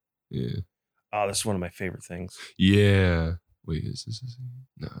standing there. Yeah. Oh, this is one of my favorite things. Yeah. Wait, is this?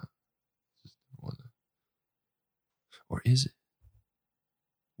 No. Or is it?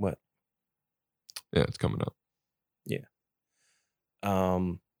 What? Yeah, it's coming up. Yeah.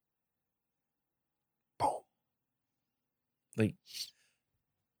 Boom. Like,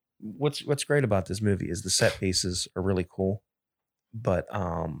 what's great about this movie is the set pieces are really cool, but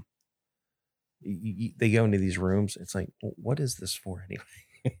they go into these rooms. It's like, what is this for anyway?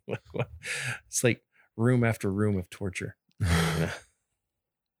 Like, what? It's like room after room of torture. Yeah.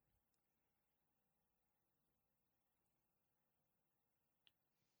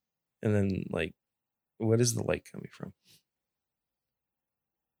 And then, like, what is the light coming from?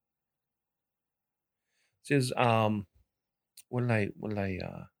 This is what did I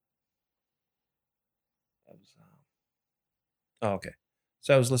that was, oh, okay.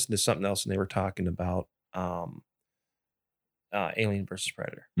 So I was listening to something else and they were talking about Alien versus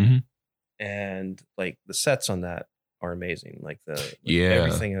Predator. Mhm. And like the sets on that are amazing. Like Yeah.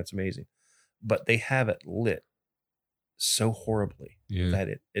 everything that's amazing. But they have it lit so horribly Yeah. that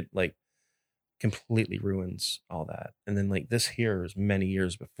it like completely ruins all that. And then like this here is many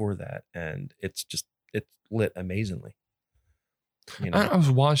years before that, and it's lit amazingly. You know, I was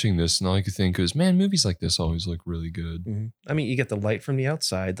watching this and all I could think was, man, movies like this always look really good. Mhm. I mean, you get the light from the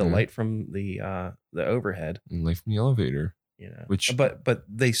outside, the Yeah. light from the overhead, And like from the elevator. you know. Which- but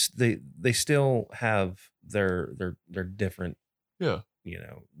they still have their different, Yeah. you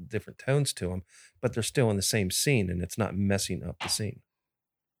know, different tones to them, but they're still in the same scene, and it's not messing up the scene.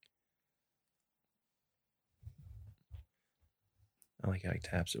 I like how he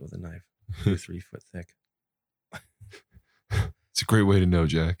taps it with a knife, 3 foot thick. It's a great way to know,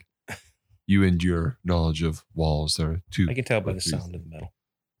 Jack. You and your knowledge of walls are two. I can tell by the please. sound of the metal.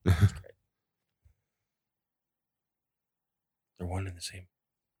 It's great. They're one and the same.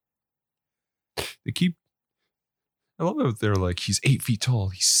 They keep. I love how they're like, he's 8 feet tall,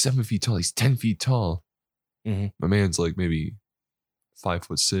 he's 7 feet tall, he's 10 feet tall. Mhm. My man's like maybe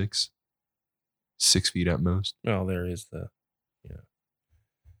 5'6", 6 feet at most. Well, there is the, you know,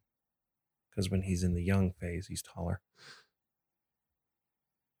 because when he's in the young phase, he's taller.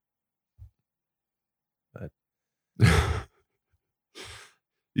 But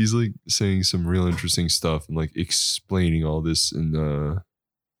He's like saying some real interesting stuff and like explaining all this, and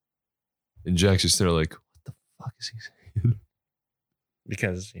Jack's just there like, what the fuck is he saying?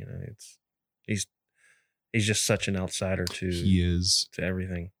 because, you know, he's just such an outsider He is. to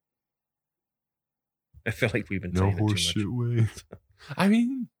everything. I feel like we've been No saying it too horse much. shit way. I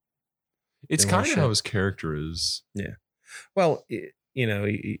mean, it's No kind of horse how shit. his character is. Well, you know,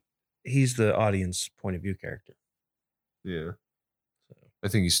 he's the audience point of view character. Yeah. So, I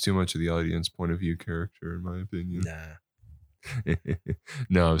think he's too much of the audience point of view character, in my opinion. nah.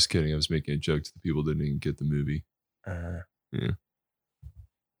 No, I was kidding. I was making a joke to the people that didn't get the movie. Yeah.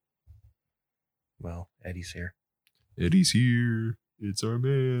 Well, Eddie's here. Eddie's here. It's our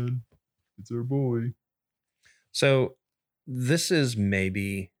man. It's our boy. So this is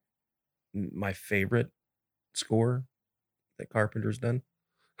maybe my favorite score that Carpenter's done.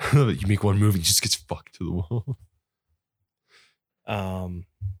 I love it. You make one movie, it just gets fucked to the wall.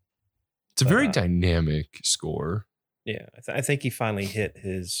 It's a very dynamic score. Yeah, I think he finally hit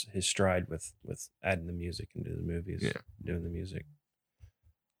his stride with adding the music into the movies. Yeah. Doing the music.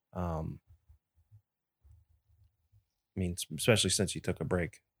 I mean, especially since he took a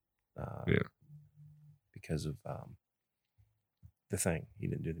break. Yeah. Because of the Thing, he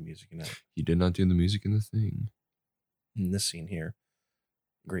didn't do the music in that. He did not do the music in The Thing. In this scene here,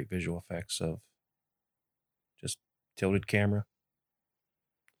 great visual effects of just tilted camera.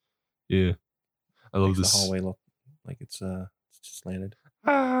 Yeah. I love Makes this. the hallway look like it's just landed.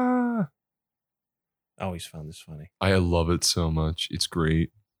 Ah. I always found this funny. I love it so much. It's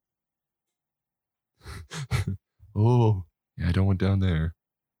great. Oh, yeah, I don't want down there.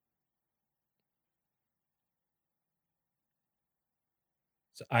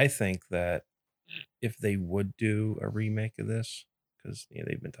 So I think that if they would do a remake of this, because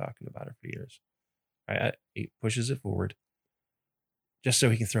they've been talking about it for years, he pushes it forward just so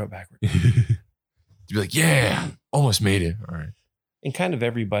he can throw it backward. To be like, yeah, almost made it. All right. And kind of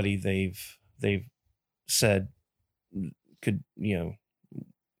everybody they've said could be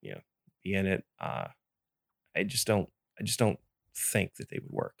in it. I just don't think that they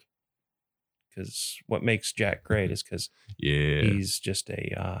would work, because what makes Jack great is because Yeah. he's just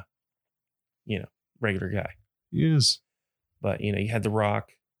a regular guy. He is. But you had The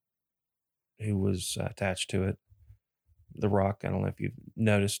Rock, who was attached to it. The Rock, I don't know if you've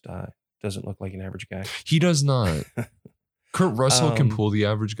noticed, doesn't look like an average guy. He does not. Kurt Russell can Um, pull the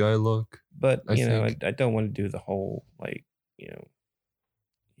average guy look. But I think- I don't want to do the whole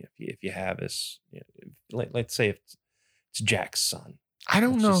if you have this, let's say if it's Jack's son. I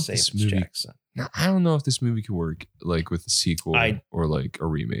don't Let's know just if say this it's movie. Jack's son. No, I don't know if this movie could work like with a sequel I or like a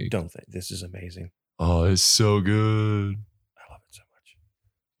remake. Don't think this is amazing. Oh, it's so good. I love it so much.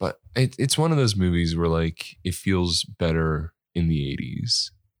 But it's one of those movies where like it feels better in the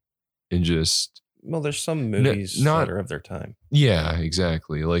 80s. And just Well, there's some movies not- that are of their time. yeah,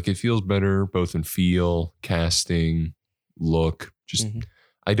 exactly. Like it feels better both in feel, casting, look. Just Mhm.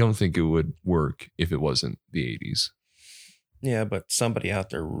 I don't think it would work if it wasn't the 80s. Yeah, but somebody out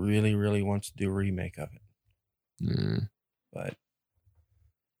there really, really wants to do a remake of it. Yeah. But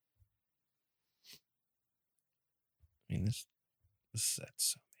mean, this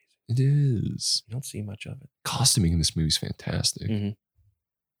set's so It is. you don't see much of it. Costuming in this movie is fantastic. Mhm.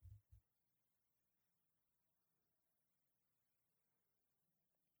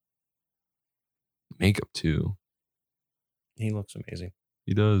 Makeup too. He looks amazing.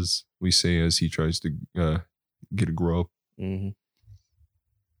 He does. We say as he tries to get a grow up. Mm-hmm.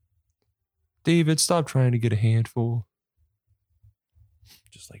 David, stop trying to get a handful.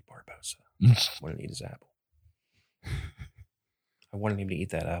 Just like Barbosa. Want to eat his apple. I wanted him to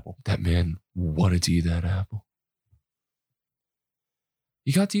eat that apple. That man wanted to eat that apple.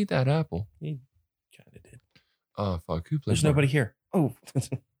 You got to eat that apple. He kind of did. Oh, fuck. Who played There's nobody here. Oh.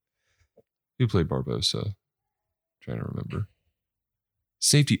 Who played Barbosa? Trying to remember.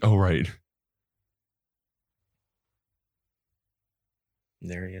 Safety. Oh, right.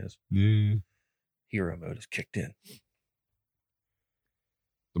 There he is. Yeah. Hero mode is kicked in.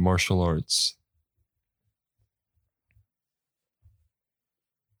 The martial arts.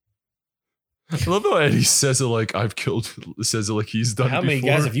 I love how Eddie says it like I've killed, says it like he's done How it many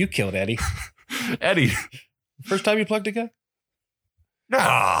before. guys have you killed, Eddie? Eddie. First time you plugged a guy?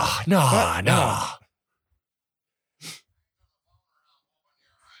 Nah.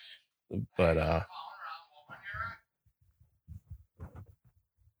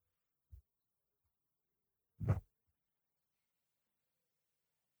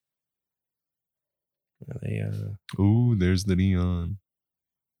 But they Ooh, there's the neon.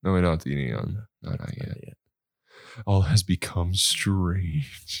 No, wait, not the neon. Not yet. All has become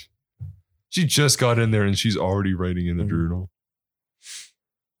strange. She just got in there and she's already writing in the journal.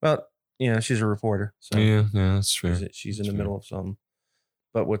 Well, yeah, she's a reporter. So Yeah, that's fair. she's in the middle of something.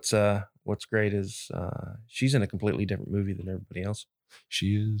 But what's great is she's in a completely different movie than everybody else.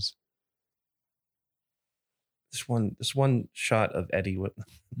 She is. This one shot of Eddie,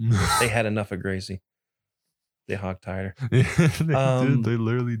 they had enough of Gracie. They hogtied her. Yeah, they did. They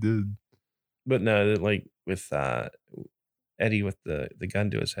literally did. But no, like with Eddie with the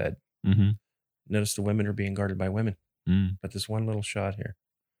gun to his head. Mm-hmm. Notice the women are being guarded by women. Mm. But this one little shot here,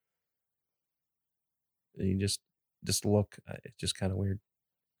 and you just look. It's just kind of weird.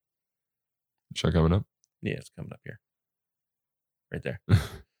 Shot coming up? Yeah, it's coming up here, right there.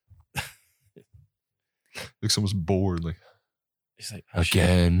 Looks almost bored. Like He's like, oh, shit.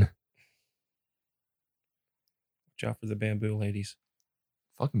 again. Watch out for the bamboo ladies.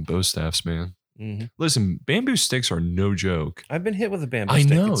 Fucking bow staffs, man. Mm-hmm. Listen, bamboo sticks are no joke. I've been hit with a bamboo I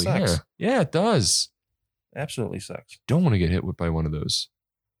stick. know, It sucks. yeah, it does. Absolutely sucks. Don't want to get hit with by one of those.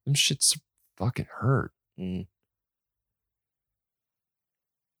 Them shits fucking hurt. Mm.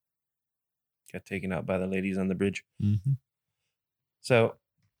 Got taken out by the ladies on the bridge. Mm-hmm. So,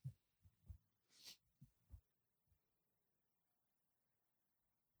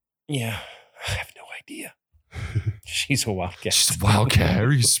 yeah, I have no idea. She's a wildcat. She's a wildcat.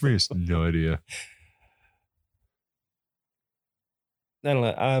 Are you serious? No idea. I don't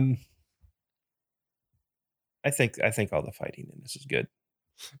know. I think all the fighting in this is good.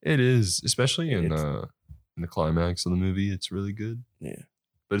 It is, especially in the climax of the movie. It's really good. Yeah.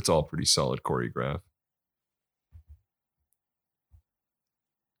 But it's all pretty solid choreograph.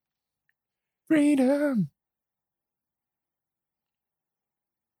 Freedom.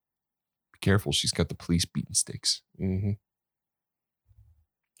 Be careful. She's got the police beating sticks. Mm-hmm.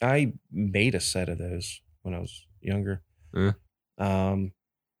 I made a set of those when I was younger. Yeah.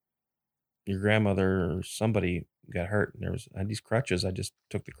 Your grandmother or somebody got hurt, and I had these crutches. I just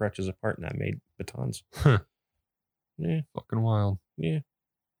took the crutches apart and I made batons. Huh. Yeah. Fucking wild. Yeah.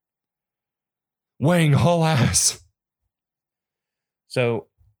 Wang haul ass. So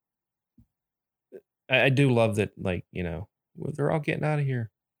I do love that, like, they're all getting out of here.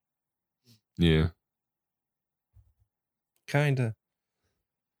 Yeah. Kinda.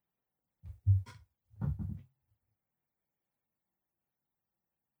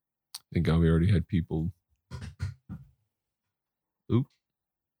 Thank God we already had people. Oop.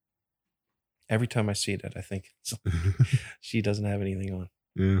 Every time I see that, I think she doesn't have anything on.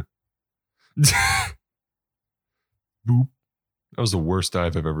 Yeah. Boop. That was the worst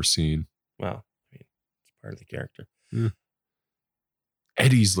dive I've ever seen. Well, I mean, it's part of the character. Yeah.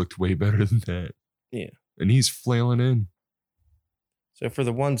 Eddie's looked way better than that. Yeah. And he's flailing in. So for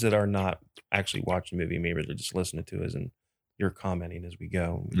the ones that are not actually watching the movie, maybe they're just listening to us and you're commenting as we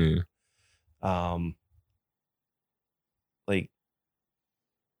go. Yeah. Like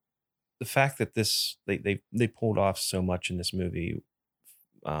the fact that this they pulled off so much in this movie,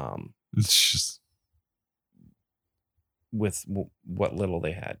 It's just with what little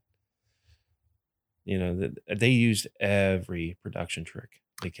they had. They used every production trick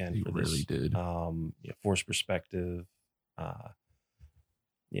they can They for this. really did. Forced perspective,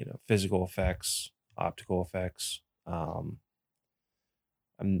 physical effects, optical effects. I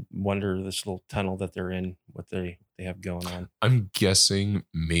wonder this little tunnel that they're in, what they have going on. I'm guessing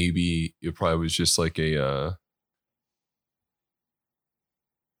maybe it probably was just like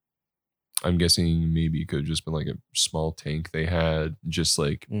I'm guessing maybe it could have just been like a small tank they had, just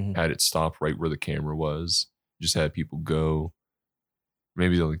like had it stop right where the camera was, just had people go.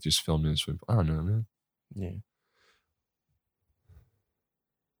 Maybe they'll like just film this. I don't know, man. Yeah.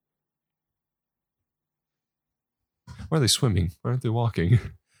 Why are they swimming? Why aren't they walking?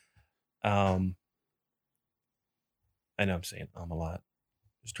 I know I'm saying a lot.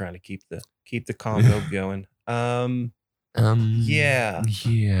 Just trying to keep the combo going. Yeah.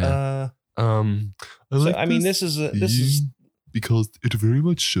 Yeah. So, I mean, this is because it very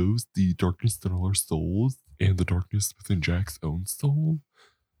much shows the darkness in all our souls and the darkness within Jack's own soul.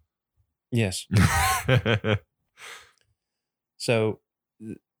 Yes. So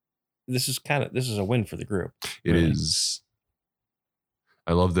this is a win for the group. It really. is.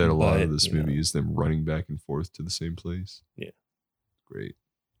 I love that a lot But, of this movie is them running back and forth to the same place. Yeah. Great.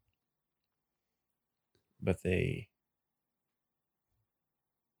 But they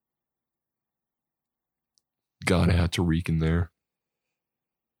Gotta have Tariq in there.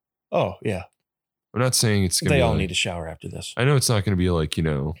 Oh, yeah. I'm not saying it's gonna They be all like, need a shower after this. I know it's not gonna be like,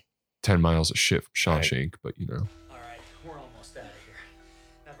 10 miles of shit from Shawshank, but All right, we're almost out of here.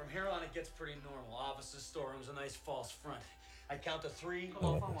 Now from here on, it gets pretty normal. Offices, storerooms, a nice false front. I count to 3. I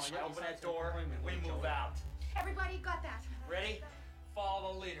love Come on, this. you open that door, we move out. Everybody got that? Ready?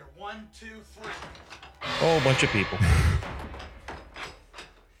 Follow the leader. 1, 2, 3. Whole bunch of people.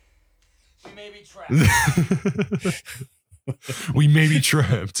 We may be trapped. we may be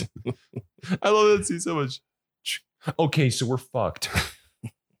trapped. I love that scene so much. Okay, so we're fucked.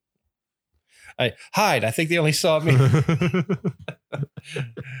 Hide. I think they only saw me.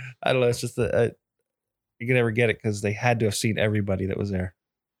 I don't know. It's just that you can never get it because they had to have seen everybody that was there.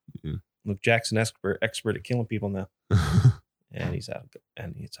 Yeah. Look, Jackson expert at killing people now, and he's out of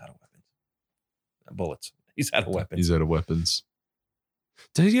weapons, bullets. He's out of weapons. He's out of weapons.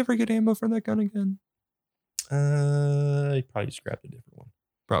 Did he ever get ammo from that gun again? He probably just grabbed a different one.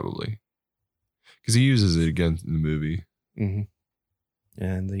 Probably, because he uses it again in the movie. Mm-hmm.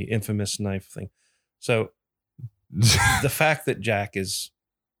 And the infamous knife thing. So the fact that Jack is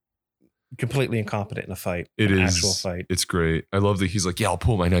completely incompetent in a fight, actual fight. It's great. I love that he's like, yeah, I'll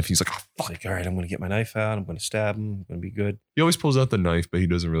pull my knife. He's like, oh, He's fuck. like, all right, I'm going to get my knife out. I'm going to stab him. I'm going to be good. He always pulls out the knife, but he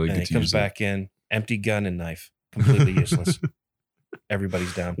doesn't really And get he to comes use back in, empty gun and knife, completely useless.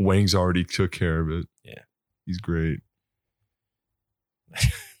 Everybody's down. it. Wang's already took care of it. Yeah. He's great.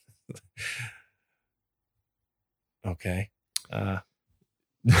 Okay. Time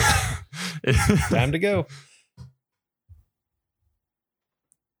to go.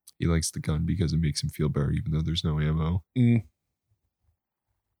 He likes the gun because it makes him feel better, even though there's no ammo. Mm.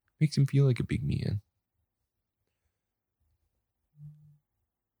 Makes him feel like a big man.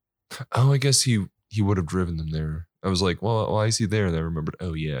 Oh, I guess he would have driven them there. I was like, well, why is he there? And I remembered,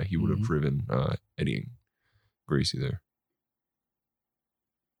 oh yeah, he would have driven Eddie and Gracie there.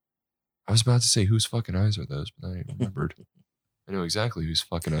 I was about to say, whose fucking eyes are those? But I remembered. I know exactly whose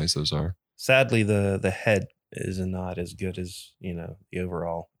fucking eyes those are. Sadly, the head is not as good as, the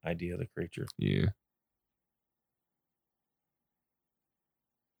overall idea of the creature. Yeah.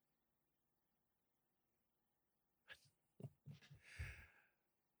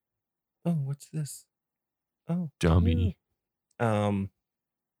 Oh, what's this? Oh, Dummy. I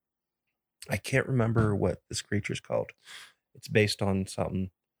can't remember what this creature's called. It's based on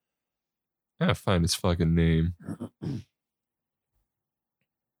something. I gotta find his fucking name.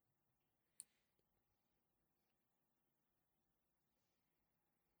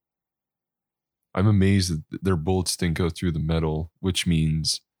 I'm amazed that their bullets didn't go through the metal, which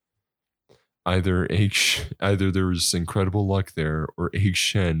means either there was incredible luck there, or Egg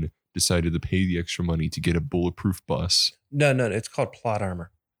Shen decided to pay the extra money to get a bulletproof bus. No, it's called plot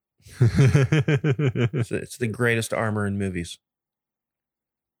armor. It's the greatest armor in movies.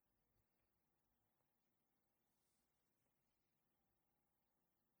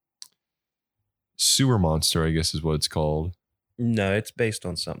 Sewer monster, I guess is what it's called. No, it's based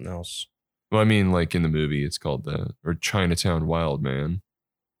on something else. Well, I mean, like in the movie, it's called that, or Chinatown Wild Man.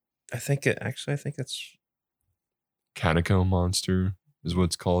 I think it's Catacomb monster is what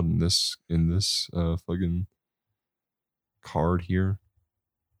it's called in this fucking card here.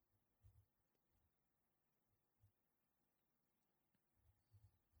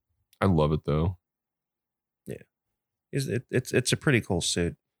 I love it though. Yeah, it's a pretty cool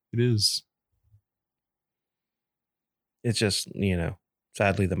suit. It is. It's just,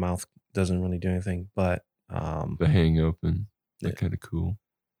 sadly the mouth doesn't really do anything, but The hang open. Yeah. That kind of cool.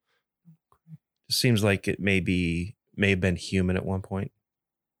 it seems like it may have been human at one point.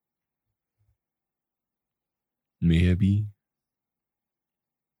 Maybe.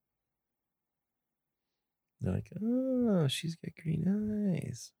 They're like, oh, she's got green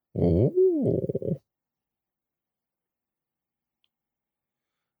eyes. Oh.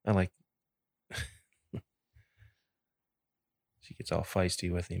 I like. She gets all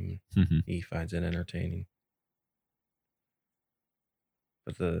feisty with him. He finds it entertaining.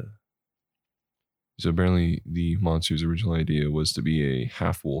 But So apparently the monster's original idea was to be a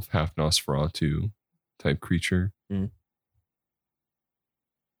half wolf, half Nosferatu type creature. Mhm.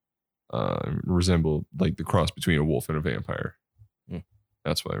 Resemble like the cross between a wolf and a vampire. Mm.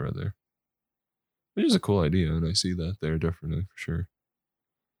 That's what I read there. Which is a cool idea, and I see that there definitely for sure.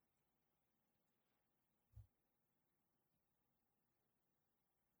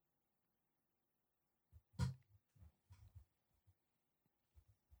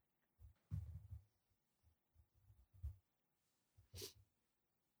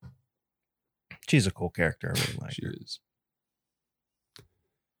 she's a cool character. I really like She her. is.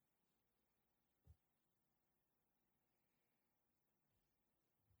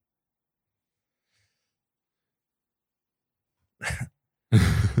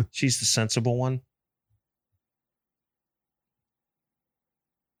 She's the sensible one.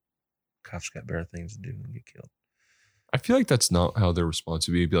 Cops got better things to do than get killed. I feel like that's not how their response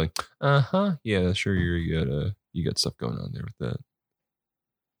would be. It'd be like, yeah, sure, you got stuff going on there with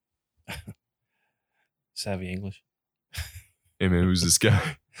that. Savvy English. Hey man, who's this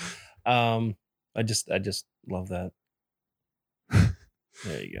guy? I just love that.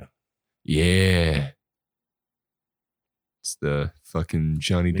 There you go. Yeah. It's the fucking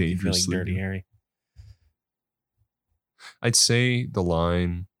Johnny Make you feel like Dangerously. Dirty Harry. I'd say the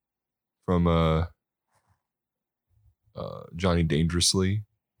line from Johnny Dangerously.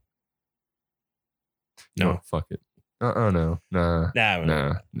 No. Fuck it. No. Nah.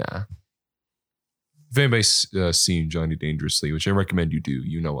 If anybody's seen Johnny Dangerously, which I recommend you do,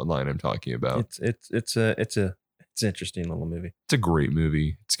 you know what line I'm talking about. It's an interesting little movie. It's a great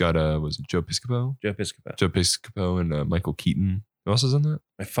movie. It's got was it Joe Piscopo? Joe Piscopo. Joe Piscopo and Michael Keaton. Who else is in that?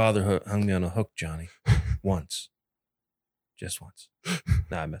 My father hung me on a hook, Johnny. Once. Just once.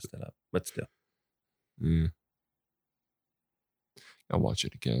 Nah, I messed it up. But still. Yeah. I'll watch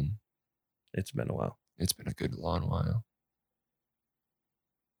it again. It's been a while. It's been a good long while.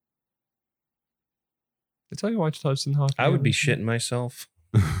 Did I tell you watch Hudson Hawk? I would be shitting myself.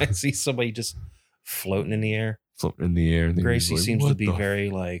 I see somebody just floating in the air. Floating in the air. And Gracie like, seems what to be the very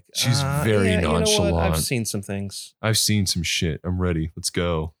like. She's very yeah, you know what? nonchalant. I've seen some things, I've seen some shit. I'm ready. Let's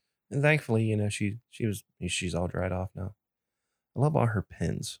go. and thankfully, she's all dried off now. I love all her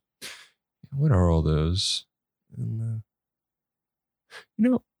pins. What are all those? And,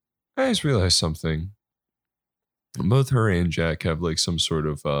 I just realized something. Both her and Jack have like some sort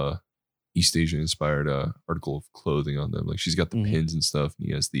of East Asian inspired article of clothing on them. Like she's got the Mhm. pins and stuff, and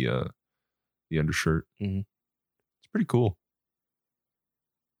he has the undershirt. Mhm. It's pretty cool.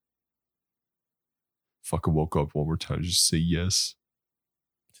 Fucking woke up one more time just to say yes.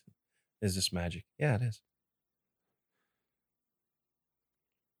 is this magic? Yeah, it is.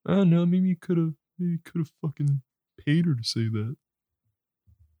 Oh no, maybe you could have fucking paid her to say that.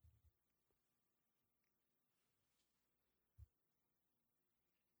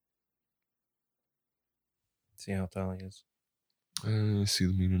 See how tall he is. I see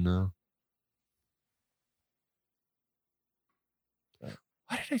the meaning now.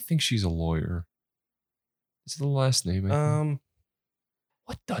 Why did I think she's a lawyer? Is it the last name? I think?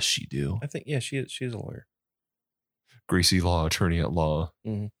 What does she do? I think she's a lawyer. Gracie Law, attorney at law.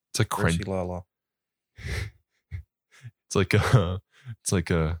 Mhm. It's like Gracie Law. It's like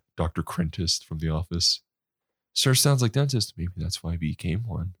a Dr. Crentist from The Office. Sir sounds like dentist. Maybe that's why I became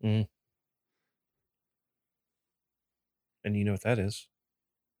one. And you know what that is?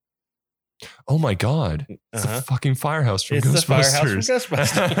 Oh my God. It's the fucking firehouse from It's the Ghostbusters. firehouse from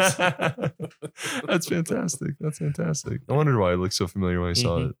Ghostbusters. That's fantastic. That's fantastic. I wondered why it looked so familiar when I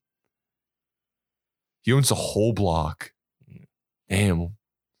saw Mhm. it. He owns the whole block. Damn.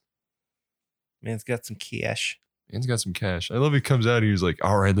 Man's got some cash. Man's got some cash. I love he comes out and he's like,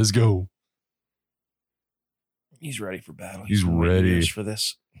 all right, let's go. He's ready for battle. He's been waiting ready. years for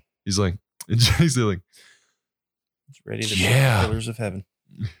this. He's like, he's like, He's ready to Yeah. be pillars of heaven.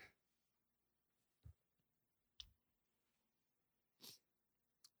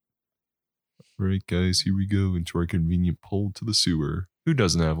 all right, guys, here we go into our convenient pole to the sewer. Who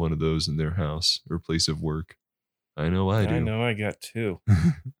doesn't have one of those in their house or place of work? I know I do. I know I got 2.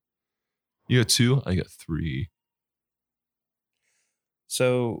 You got 2? I got 3.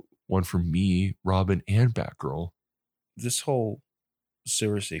 So One for me, Robin, and Batgirl. this whole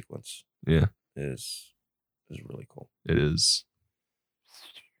sewer sequence Yeah, is really cool. it is.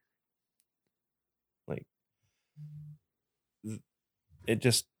 Like it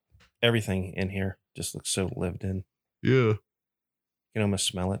just everything in here just looks so lived in. Yeah. You can almost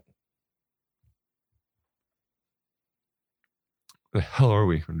smell it. The hell are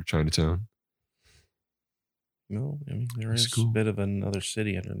we under Chinatown? No, I mean there That's is cool. a bit of another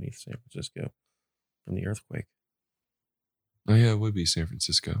city underneath San Francisco from the earthquake. Oh yeah, it would be San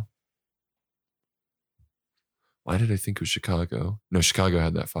Francisco. Why did I think it was Chicago? No, Chicago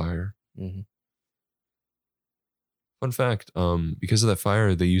had that fire. Mm-hmm. Fun fact, because of that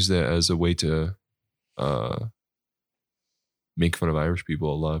fire, they used that as a way to make fun of Irish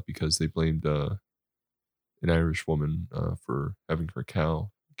people a lot because they blamed an Irish woman for having her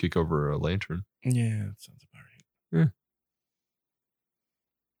cow kick over a lantern. Yeah, that sounds about right. Yeah.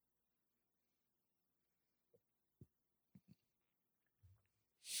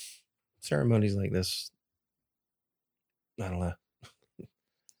 Ceremonies like this, I don't know.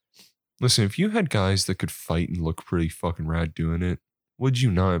 Listen, if you had guys that could fight and look pretty fucking rad doing it, would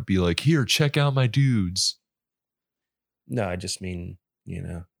you not be like, here, check out my dudes? No, I just mean,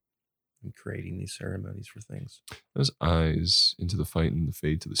 I'm creating these ceremonies for things. Those eyes into the fight and the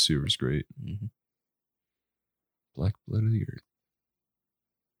fade to the sewer is great. Mm-hmm. Black blood of the earth.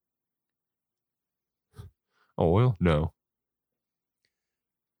 Oh, oil? No.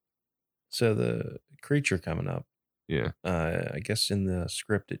 So the creature coming up, Yeah. I guess in the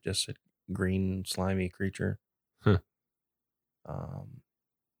script it just said green slimy creature. Huh.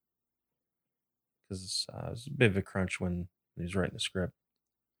 Because it was a bit of a crunch when he was writing the script,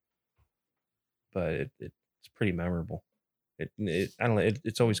 but it's pretty memorable. I don't know.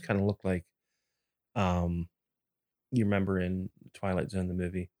 It's always kind of looked like, you remember in Twilight Zone the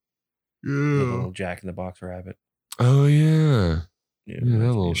movie, the little Jack in the Box rabbit. Oh, yeah. Yeah, Yeah, that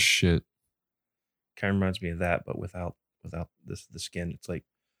little shit. kind of reminds me of that, but without the skin. It's like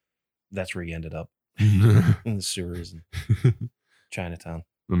that's where he ended up My in the sewers in Chinatown.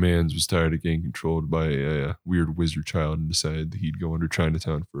 man's was tired of getting controlled by a weird wizard child and decided that he'd go under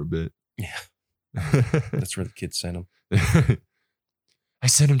Chinatown for a bit. Yeah, that's where the kids sent him. I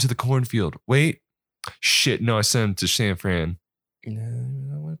sent him to the cornfield. Wait. Shit, no, I sent him to San Fran.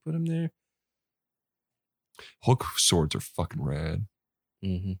 No, I want to put him there. Hook swords are fucking rad.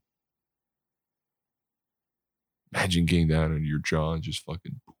 Mm-hmm. Imagine getting that under your jaw and just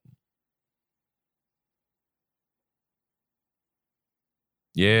fucking.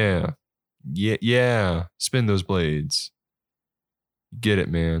 Yeah. Yeah. Yeah. Spin those blades. Get it,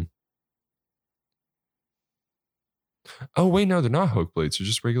 man. Oh, wait, no, they're not hook blades. They're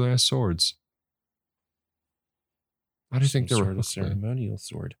just regular ass swords. Why do you think they were sort of hook blades? ceremonial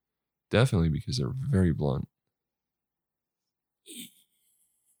sword? Definitely because they're very blunt.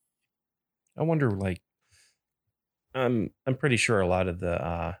 I wonder, like, I'm pretty sure a lot of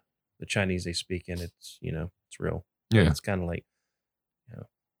the Chinese they speak in, it's it's real. Yeah. It's kind of like,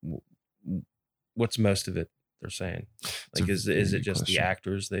 what's most of it they're saying? It's Like, a is very it good just question. the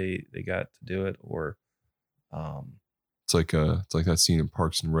actors they got to do it, or It's like that scene in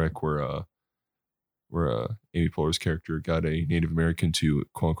Parks and Rec where Amy Poehler's character got a Native American to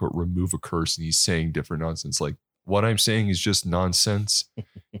quote unquote remove a curse, and he's saying different nonsense. Like, what I'm saying is just nonsense.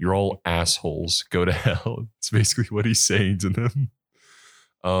 You're all assholes. Go to hell. It's basically what he's saying to them.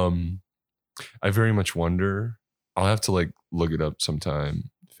 I very much wonder. I'll have to like look it up sometime,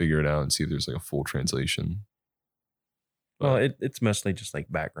 figure it out, and see if there's like a full translation. well, it's mostly just like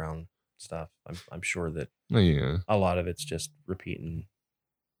background stuff. I'm sure that Oh, yeah. a lot of it's just repeating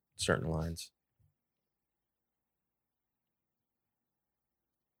certain lines.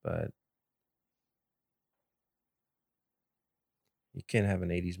 But you can't have an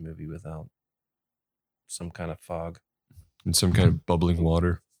 80s movie without some kind of fog. And some kind of bubbling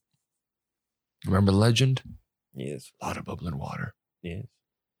water. Remember Legend? Yes. A lot of bubbling water. Yes.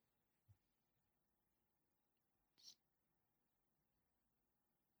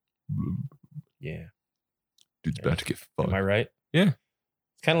 Yeah. Dude's Yeah. about to get fucked. Am I right? Yeah.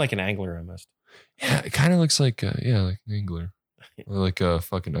 It's kind of like an angler almost. Yeah, it kind of looks like like an angler. Or like a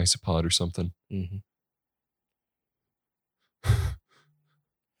fucking isopod or something. Mm-hmm.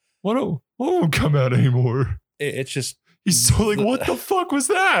 Won't come out anymore. It's just He's so like, what the fuck was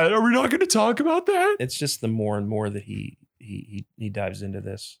that? Are we not going to talk about that? it's just the more and more that he dives into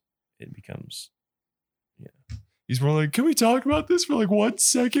this, it becomes He's more like, can we talk about this for like 1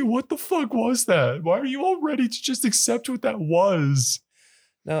 second? What the fuck was that? Why are you all ready to just accept what that was?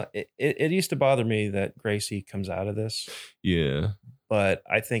 No, it used to bother me that Gracie comes out of this, Yeah. but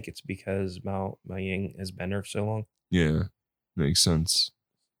I think it's because Mao Ying has been there for so long. Yeah. Makes sense.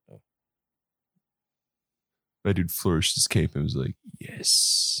 Oh. My dude flourished his cape and was like,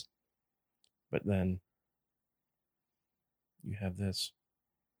 yes. But then you have this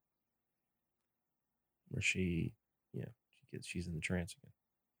where she's in the trance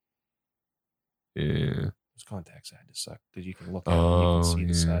again. Yeah. Those contacts had to suck because you can look at them, you can see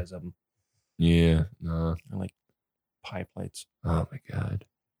the size of them. Yeah. No. They're like pie plates. Oh my God.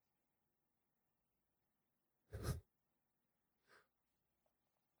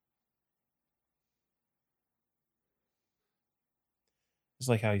 It's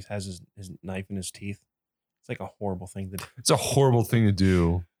like how he has his knife in his teeth. It's like a horrible thing to do. It's a horrible thing to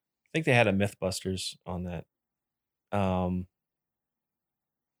do. I think they had a Mythbusters on that.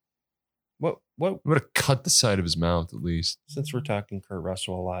 What I'm gonna cut the side of his mouth at least. since we're talking Kurt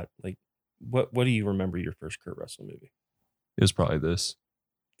Russell a lot, like what do you remember your first Kurt Russell movie? It was probably this.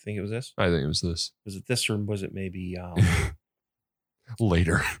 Think it was this? I think it was this. Was it this or was it maybe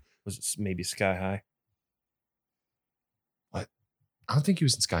Later. was it maybe Sky High? I don't think he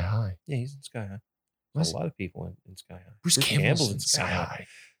was in Sky High. Yeah, he's in Sky High. Was There's a lot of people in Sky High. Bruce Campbell's in Sky High.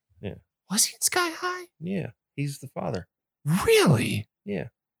 Yeah. Was he in Sky High? Yeah, he's the father. Really? Yeah.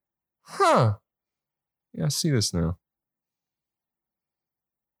 Huh. Yeah, I see this now.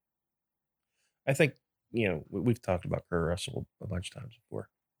 I think, we've talked about Kurt Russell a bunch of times before,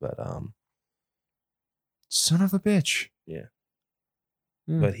 but Son of a bitch. Yeah.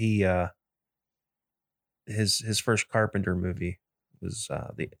 Hmm. but he his first Carpenter movie was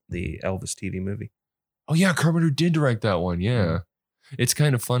the Elvis TV movie. Oh yeah, Carpenter did direct that one. Yeah. It's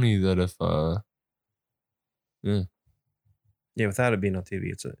kind of funny that if Yeah, without it being on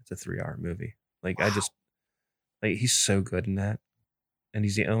TV, it's a 3-hour movie. Like Wow. he's so good in that. And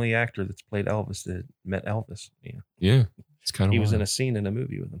he's the only actor that's played Elvis that met Elvis. Yeah. yeah, it's kind of He was in a scene in a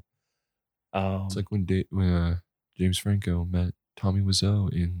movie with him. It's like when James Franco met Tommy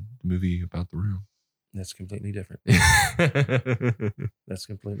Wiseau in the movie About the Room. That's completely different. That's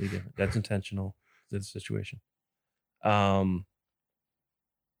completely different. That's intentional to the situation. But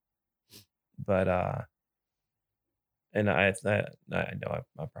and I know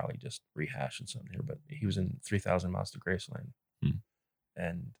I'm probably just rehashing something here, but he was in 3,000 Miles to Graceland,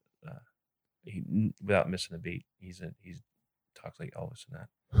 and he, without missing a beat, he talks like Elvis in that.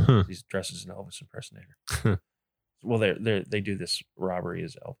 Huh. He dresses as an Elvis impersonator. Well, they do this robbery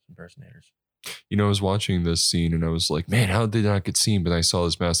as Elvis impersonators. You know, I was watching this scene and I was like, man, how did they not get seen? But I saw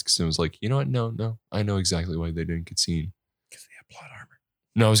this mask and was like, you know what? No, I know exactly why they didn't get seen. Because they have plot armor.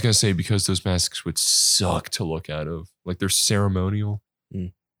 No, I was gonna say because those masks would suck to look out of. Like they're ceremonial.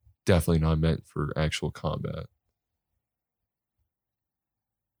 Definitely not meant for actual combat.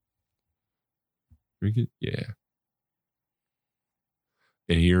 Yeah.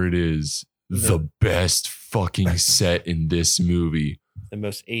 And here it is. The best fucking set in this movie. The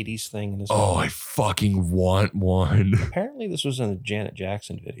most 80s thing in this Oh, movie. I fucking want one. Apparently, this was in a Janet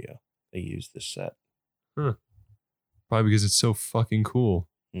Jackson video. They used this set. Probably because it's so fucking cool.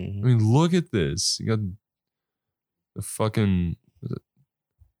 Mhm. I mean, look at this. You got the fucking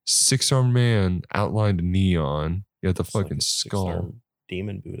 6-armed man outlined in neon. You got the It's like fucking a skull. 6-armed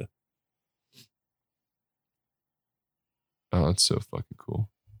demon Buddha. Oh, that's so fucking cool.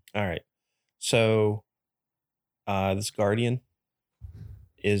 All right. So, this Guardian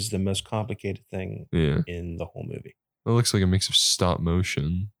is the most complicated thing Yeah. in the whole movie. It looks like a mix of stop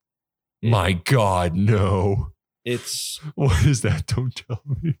motion. Yeah. My God, no. It's What is that? Don't tell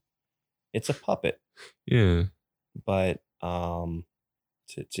me. a puppet, Yeah. but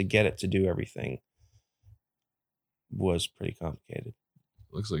to get it to do everything was pretty complicated.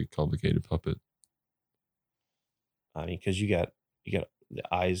 Looks like a complicated puppet. I mean, because you got the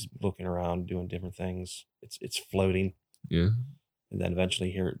eyes looking around doing different things. It's floating, Yeah. and then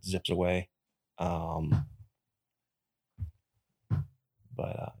eventually here it zips away. But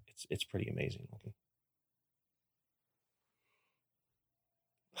it's pretty amazing looking.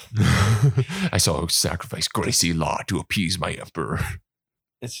 I saw sacrifice Gracie Law to appease my emperor.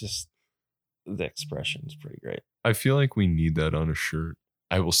 It's just the expression is pretty great. I feel like we need that on a shirt.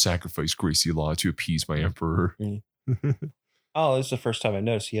 I will sacrifice Gracie Law to appease my emperor. Oh, this is the first time I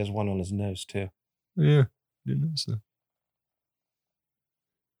noticed he has one on his nose too. Yeah. Didn't notice that.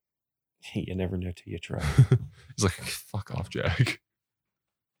 You never know till you try. He's like, fuck off, Jack.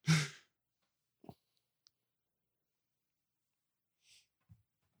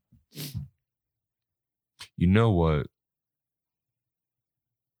 You know what?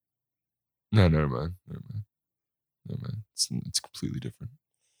 No, never mind. It's completely different.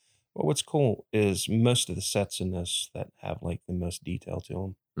 Well, what's cool is most of the sets in this that have like the most detail to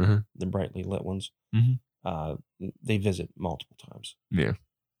them, Mhm. the brightly lit ones, Mhm. they visit multiple times. Yeah.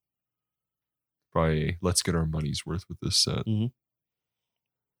 Probably let's get our money's worth with this set. Mm-hmm.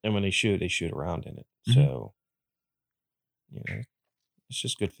 And when they shoot around in it. Mhm. So, it's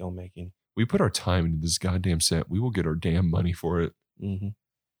just good filmmaking. We put our time into this goddamn set. We will get our damn money for it. Mm-hmm.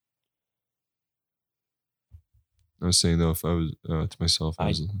 I was saying though, if I was to myself,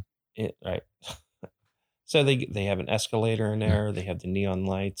 Right. So they have an escalator in there. They have the neon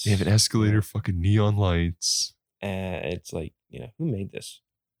lights. they have an escalator, fucking neon lights. And it's like, who made this?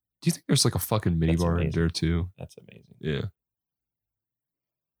 Do you think there's like a fucking mini That's bar in amazing. there too? That's amazing. Yeah.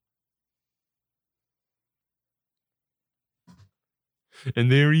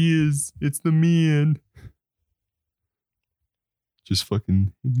 And there he is. It's the man. Just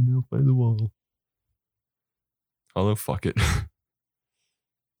fucking hanging out by the wall. Although, fuck it.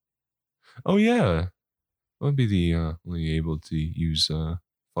 Oh, yeah. I would be the only able to use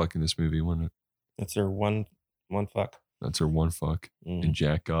fuck in this movie, wouldn't it? That's their one fuck. That's her one fuck. Mhm. And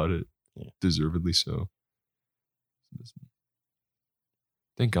Jack got it. Yeah. Deservedly so.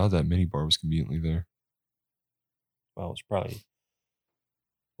 Thank God that mini bar was conveniently there. Well, it's probably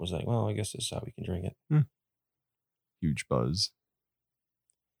was like, well, I guess this is how we can drink it. Huge buzz.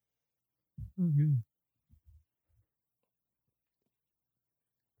 Oh, good.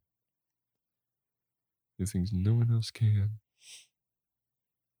 Do things no one else can.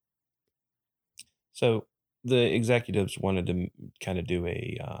 So the executives wanted to kind of do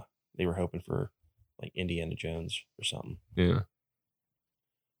they were hoping for like Indiana Jones or something. Yeah.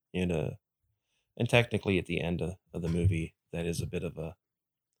 And technically at the end of the movie, that is a bit of a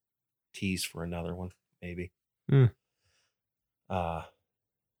tease for another one, maybe. Yeah. But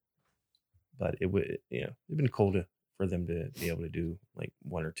it would, it'd been cool for them to be able to do like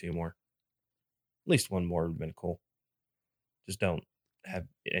one or two more. At least one more would have been cool. Just don't have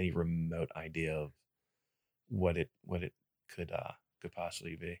any remote idea of what it could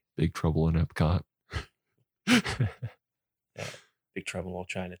possibly be. Big Trouble in Epcot. Big Trouble in Little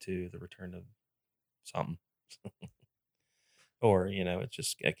China 2, The Return of something. Or, it's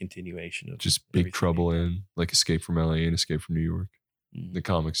just a continuation of Just Big everything Trouble they've done. in, like Escape from LA and Escape from New York. Mhm. The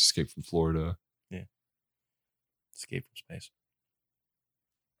comics Escape from Florida. Escape from Space.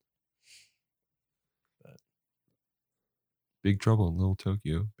 But Big Trouble in Little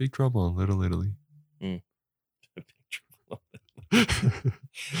Tokyo. Big Trouble in Little Italy. Big Trouble.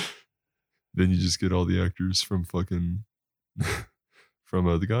 Then you just get all the actors from fucking from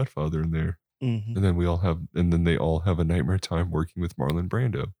The Godfather in there. Mhm. And then they all have a nightmare time working with Marlon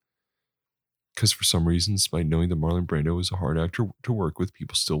Brando. Because for some reason, despite knowing that Marlon Brando was a hard actor to work with,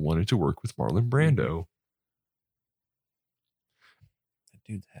 people still wanted to work with Marlon Brando. That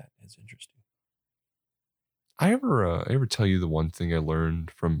dude's hat is interesting. I ever tell you the one thing I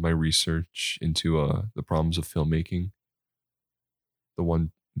learned from my research into the problems of filmmaking? The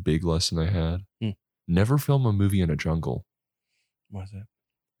one big lesson I had? Never film a movie in a jungle. Why is that?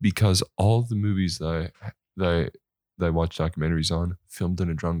 Because all the movies that I watch documentaries on filmed in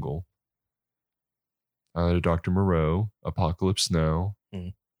a jungle. Dr. Moreau, Apocalypse Now,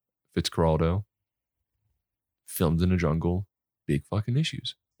 Fitzcarraldo, filmed in a jungle. Big fucking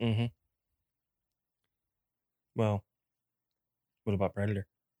issues. Mm-hmm. Well, what about Predator?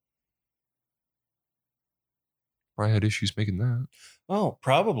 Probably had issues making that. Oh,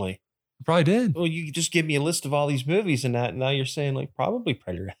 probably. Probably did. Well, you just give me a list of all these movies and now you're saying like probably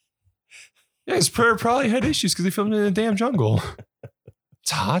Predator. Yeah, his probably had issues because they filmed it in a damn jungle.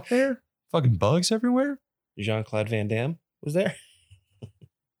 It's hot there. Fucking bugs everywhere. Jean-Claude Van Damme was there.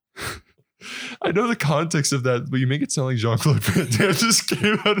 I know the context of that, but you make it sound like Jean-Claude Van Damme just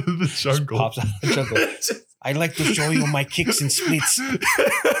came out of the jungle. Pops out of the jungle. I'd like to show you my kicks and splits.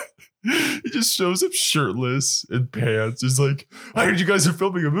 He just shows up shirtless and pants. He's like, I heard you guys are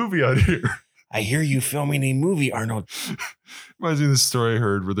filming a movie out here. I hear you filming a movie, Arnold. Reminds me of this story I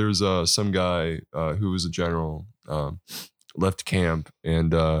heard where there was some guy who was a general, left camp,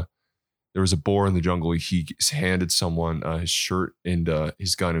 and there was a boar in the jungle. He handed someone his shirt and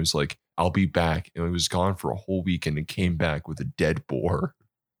his gun. It was like, I'll be back. And he was gone for a whole weekend and came back with a dead boar.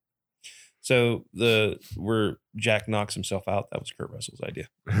 So where Jack knocks himself out, that was Kurt Russell's idea.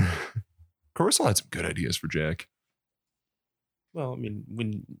 Kurt Russell had some good ideas for Jack. Well, I mean,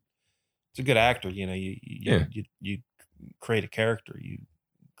 when it's a good actor, you create a character, you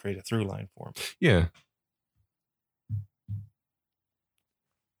create a through line for him. Yeah.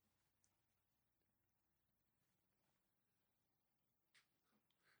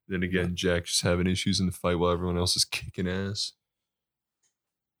 Then again, Jack just having issues in the fight while everyone else is kicking ass.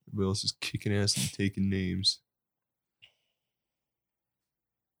 Everybody else is kicking ass and taking names.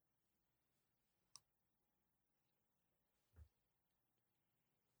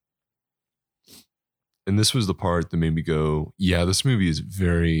 And this was the part that made me go, yeah, this movie is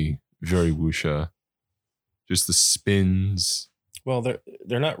very, very wuxia. Just the spins. Well,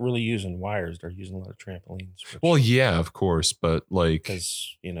 they're not really using wires. They're using a lot of trampolines. Well, yeah, of course, but like,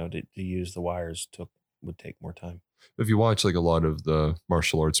 because to use the wires would take more time. If you watch like a lot of the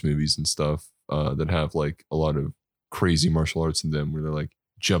martial arts movies and stuff that have like a lot of crazy martial arts in them, where they're like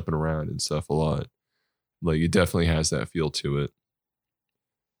jumping around and stuff a lot, like it definitely has that feel to it.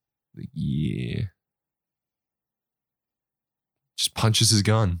 Like, yeah, just punches his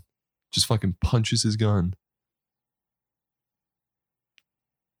gun, just fucking punches his gun.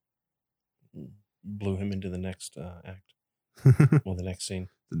 Blew him into the next act. Well, the next scene.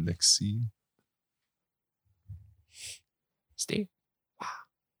 The next scene. Stay. Wow.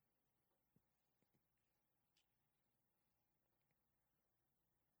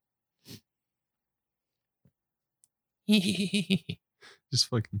 Just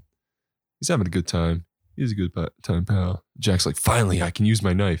fucking. He's having a good time. He's a good time, pal. Jack's like, finally, I can use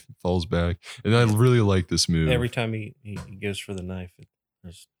my knife. Falls back. And I really like this move. Every time he goes for the knife,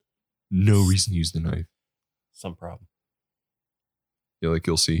 there's no reason to use the knife. Some problem. Yeah, like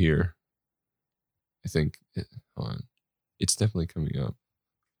you'll see here. I think, hold on. It's definitely coming up.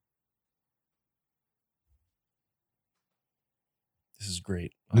 This is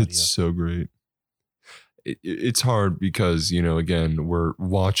great audio. It's so great. It's hard because, again, we're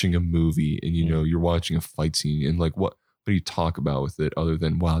watching a movie and, you're watching a fight scene and like, what do you talk about with it other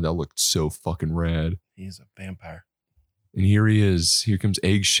than, wow, that looked so fucking rad. He's a vampire. And here he is. Here comes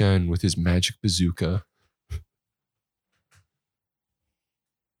Egg Shen with his magic bazooka.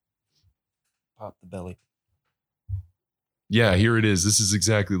 Pop the belly. Yeah, here it is. This is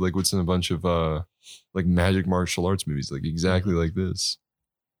exactly like what's in a bunch of like magic martial arts movies, like exactly like this.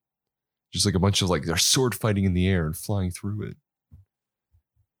 Just like a bunch of like they're sword fighting in the air and flying through it.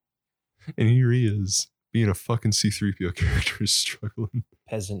 And here he is, being a fucking C-3PO character, struggling.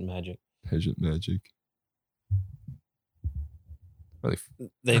 Peasant magic. Peasant magic.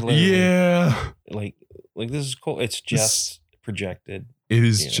 They literally, yeah. Like this is cool. It's just projected. It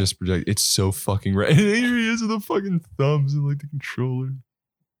is just projected. It's so fucking right. And here he is with the fucking thumbs and like the controller.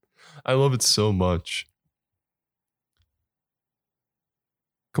 I love it so much.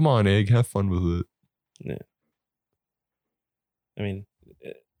 Come on, Egg. Have fun with it. Yeah. I mean,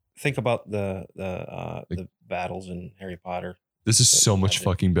 think about the battles in Harry Potter. This is so much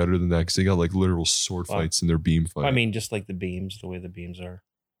fucking better than that because they got like literal sword fights in their beam fight. I mean, just like the beams, the way the beams are.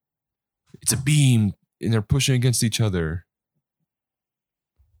 It's a beam and they're pushing against each other.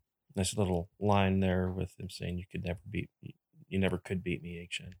 Nice little line there with him saying you never could beat me, Egg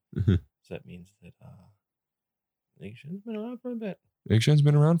Shen. Mm-hmm. So that means that Egg Shen's been around for a bit. Egg Shen's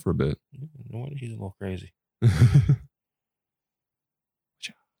been around for a bit. No wonder he's a little crazy.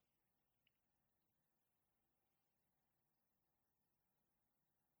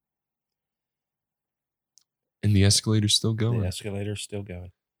 And the escalator's still going. The escalator's still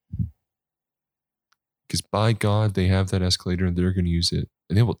going. Because by God, they have that escalator and they're going to use it.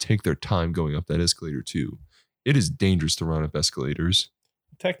 And they will take their time going up that escalator too. It is dangerous to run up escalators.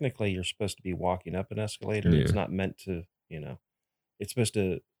 Technically, you're supposed to be walking up an escalator. Yeah. It's not meant to, it's supposed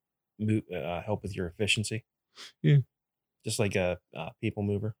to move, help with your efficiency. Yeah. Just like a people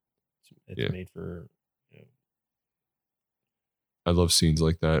mover. It's made for. I love scenes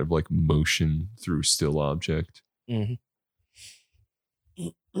like that of like motion through still object. Mm-hmm.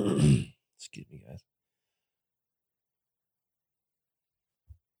 Excuse me, guys.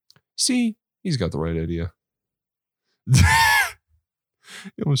 See, he's got the right idea.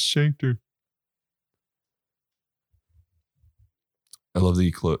 He almost shanked her. I love that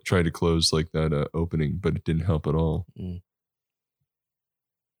he tried to close like that opening, but it didn't help at all. Mm.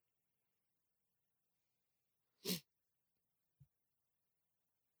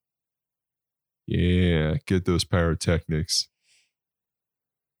 Yeah, get those pyrotechnics.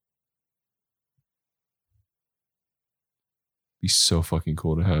 Be so fucking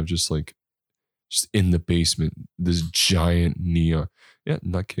cool to have just in the basement, this giant neon. Yeah,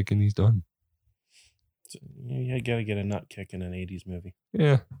 nut kicking, he's done. So, you gotta get a nut kick in an 80s movie.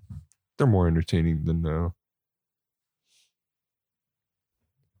 Yeah, they're more entertaining than now.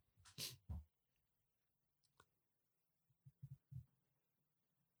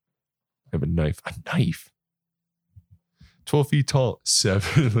 I have a knife. A knife? 12 feet tall.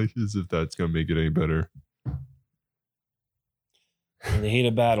 7. Like, as if that's going to make it any better. In the heat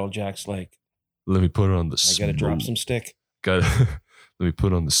of battle, Jack's like, Let me put on the I gotta drop some stick. Let me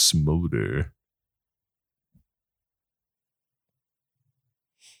put on the smolder.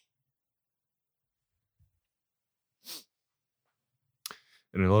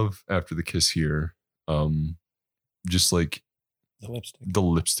 And I love after the kiss here, just like The lipstick.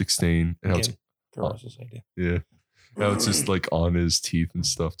 lipstick stain and how it's Again, Caros's idea. yeah, how it's just like on his teeth and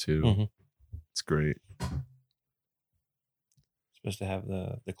stuff too. Mhm. It's great. Supposed to have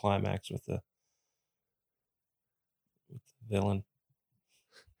the climax with the villain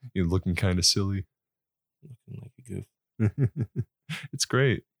You're looking kind of silly. looking like a goof. It's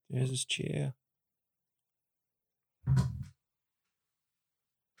great. There's his chair.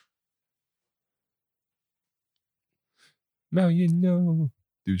 Now you know.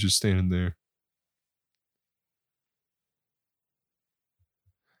 Dude just standing there.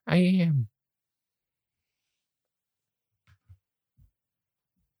 I am.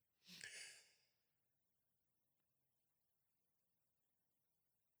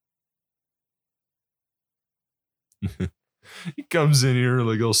 He comes in here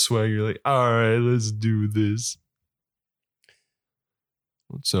like all swagger, like, all right, let's do this.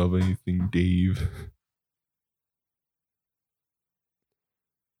 What's up, anything, Dave?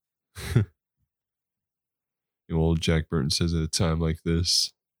 You know, old Jack Burton says at a time like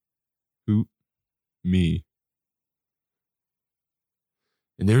this, who? Me.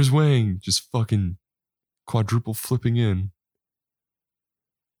 And there's Wang just fucking quadruple flipping in.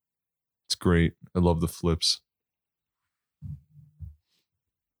 It's great. I love the flips.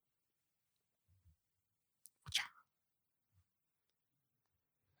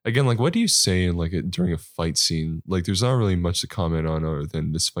 Again, like, what do you say in like during a fight scene? Like, there's not really much to comment on other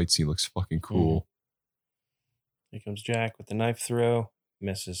than this fight scene looks fucking cool. Here comes Jack with the knife throw.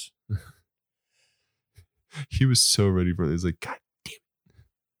 Misses. He was so ready for it. He's like, God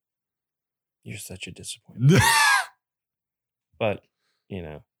You're such a disappointment. damn. But, you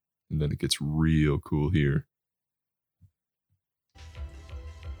know, And then it gets real cool here.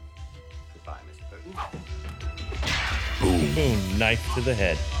 Goodbye, Mr. Burton. boom, knife to the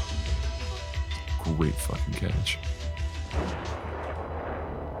head. Great fucking catch.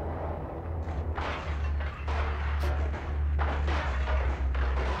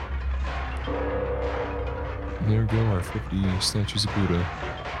 And there we go, our 50 statues of Buddha.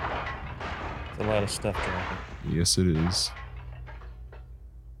 It's a lot of stuff dropping. Yes, it is.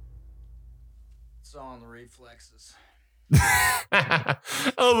 It's all in the reflexes.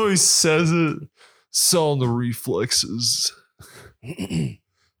 Always says it. Saw the reflexes.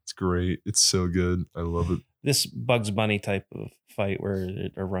 It's great. It's so good. I love it. This Bugs Bunny type of fight where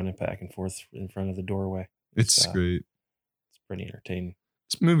they're running back and forth in front of the doorway. It's great. It's pretty entertaining.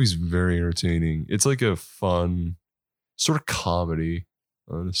 This movie's very entertaining. It's like a fun sort of comedy,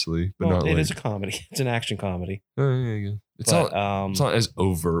 honestly, but Well, not it like is a comedy. It's an action comedy. yeah. It's But, not. It's not as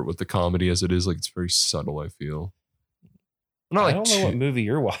overt with the comedy as it is. Like, it's very subtle. I feel. Not I like don't know what movie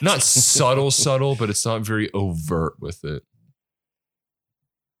you're watching. not subtle, but it's not very overt with it.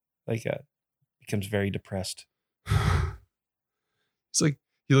 Like becomes very depressed. It's like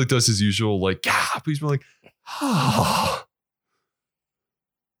he like does his usual like but he's like a A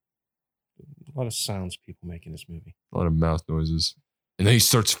lot of sounds people make in this movie. lot of mouth noises, and then he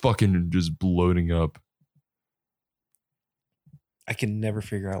starts fucking just bloating up. I can never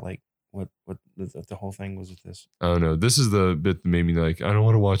figure out like what the whole thing was with this. I don't know. This is the bit that made me like, I don't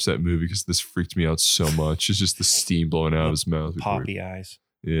want to watch that movie because this freaked me out so much. It's just the steam blowing out of his mouth. Poppy eyes.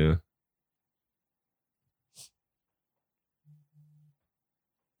 Yeah.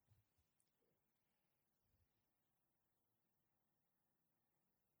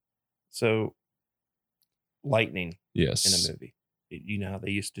 So, lightning Yes. in a movie. You know how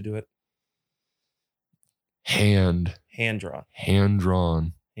they used to do it? Hand Hand drawn.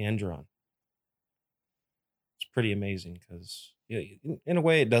 drawn. It's pretty amazing because in a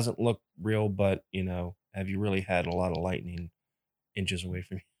way it doesn't look real, but you know, have you really had a lot of lightning inches away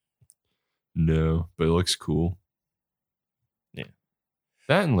from you? No, but it looks cool. Yeah.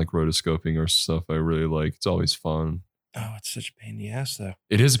 That and like rotoscoping or stuff I really like. It's always fun. Oh, it's such a pain in the ass though.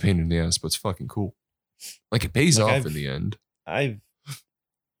 It is a pain in the ass, but it's fucking cool. Like, it pays Like, off in the end. I've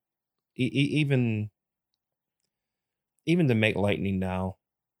even to make lightning now,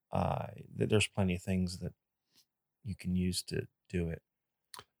 there's plenty of things that you can use to do it.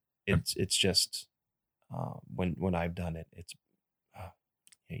 It's just when I've done it, it's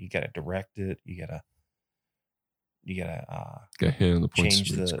you got to direct it. You gotta Got hit on the points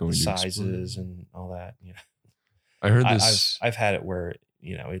change where it's the going to sizes explode. and all that. You know, I heard this. I've had it where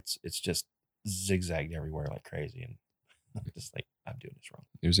you know it's just zigzagged everywhere like crazy, and Just like, I'm doing this wrong.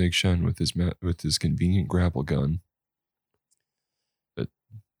 There's Egg Shen with his convenient grapple gun that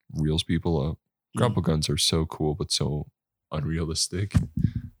reels people up. Grapple guns are so cool, but so unrealistic.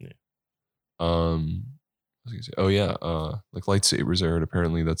 Yeah. I was gonna say, oh yeah, like lightsabers are, and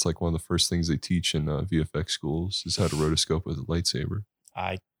apparently that's like one of the first things they teach in VFX schools is how to rotoscope with a lightsaber.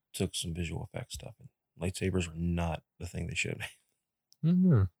 I took some visual effects stuff, and lightsabers were not the thing they showed me. I don't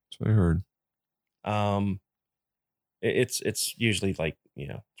know. That's what I heard. It's usually like, you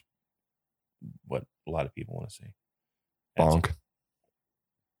know, what a lot of people want to see. Bonk.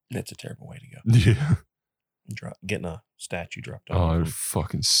 That's a terrible way to go. Yeah. Getting a statue dropped Oh, on it you would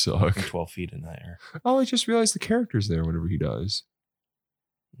fucking suck. from 12 feet in the air. Oh, I just realized the character's there whenever he dies.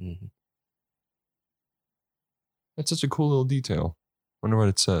 Mm-hmm. That's such a cool little detail. Wonder what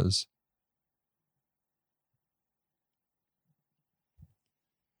it says.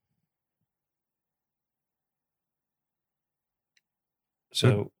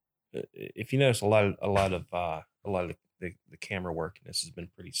 So, if you notice, a lot of the camera work in this has been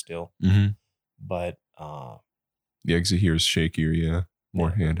pretty still, Mm-hmm. but The exit here is shakier, yeah.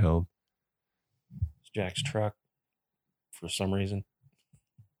 More handheld. it's Jack's truck for some reason.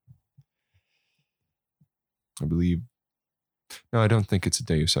 I believe. No, I don't think it's a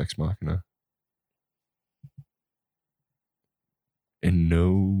Deus Ex Machina. And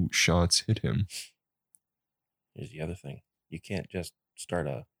no shots hit him. Here's the other thing: you can't just start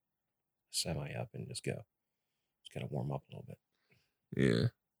a semi up and just go. It's got to warm up a little bit. Yeah.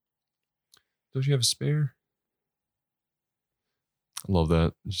 Don't you have a spare? I love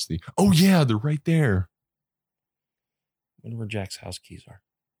that. Just the oh yeah, they're right there. I wonder where Jack's house keys are.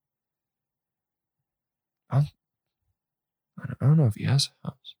 I don't know if he has a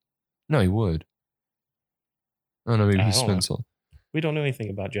house. No, he would. I don't know. Maybe I he don't spends. We don't know anything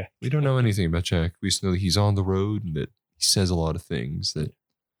about Jack. We don't know anything about Jack. We just know that he's on the road and that he says a lot of things that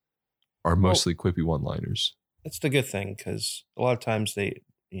are mostly quippy one-liners. That's the good thing, because a lot of times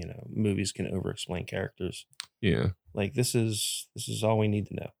movies can over-explain characters. Yeah. Like this is all we need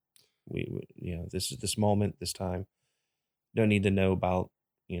to know. We this is this moment, this time. Don't need to know about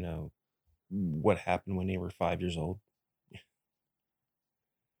what happened when they were 5 years old.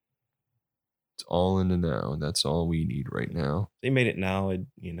 It's all in the now, and that's all we need right now. They made it now.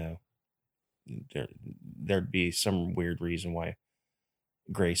 There'd be some weird reason why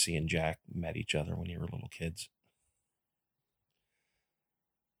Gracie and Jack met each other when they were little kids.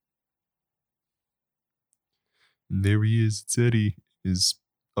 And there he is. It's Eddie. His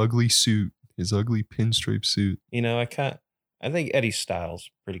ugly suit. His ugly pinstripe suit. I think Eddie's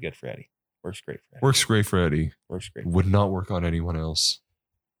style's pretty good for Eddie. Works great for Eddie. Works great for Eddie. Works great. Would not work on anyone else.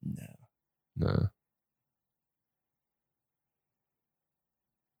 No. No.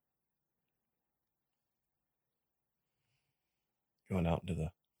 Going out into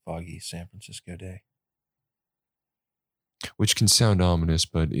the foggy San Francisco day. Which can sound ominous,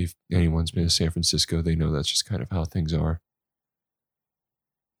 but if anyone's been to San Francisco, they know that's just kind of how things are.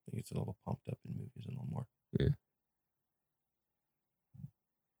 I think it's a little pumped up in movies a little more. Yeah.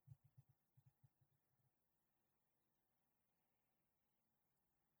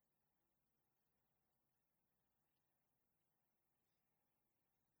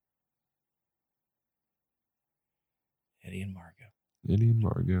 Eddie and Margot. Eddie and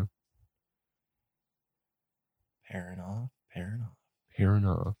Margot. Pairing off. Pairing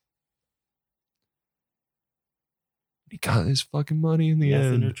off. He got his fucking money in the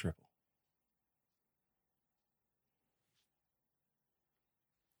Nothing end. or triple.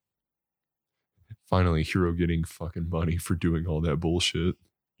 Finally, Hero getting fucking money for doing all that bullshit.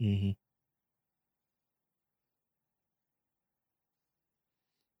 Mm-hmm.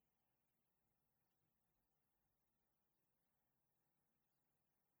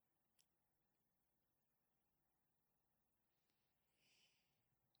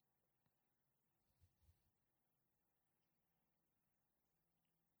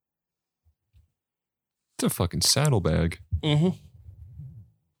 It's a fucking saddlebag. Mm-hmm.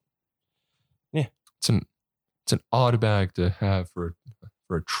 It's an odd bag to have for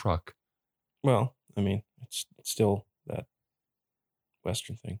a truck. Well, I mean, it's still that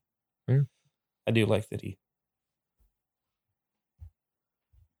Western thing. Yeah. I do like that he.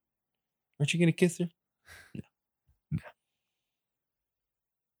 Aren't you gonna kiss her? No.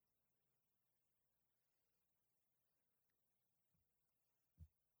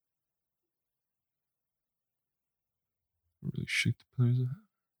 Really shoot the players out.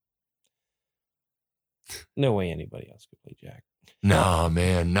 No way anybody else could play Jack. Nah,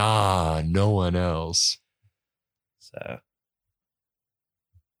 man, nah, no one else. So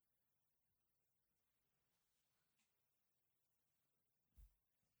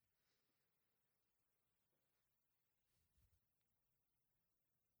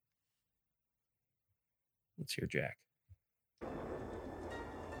Let's hear Jack.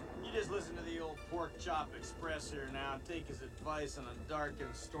 You just listen to the old Pork Chop Express here now and take his advice on a dark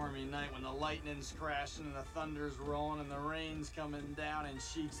and stormy night when the lightning's crashing and the thunder's rolling and the rain's coming down in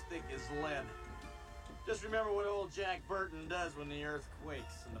sheets thick as lead. Just remember what old Jack Burton does when the earth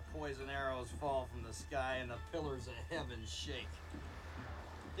quakes and the poison arrows fall from the sky and the pillars of heaven shake.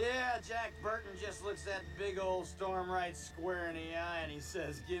 Yeah, Jack Burton just looks that big old storm right square in the eye and he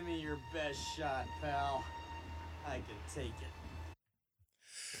says, "Give me your best shot, pal. I can take it."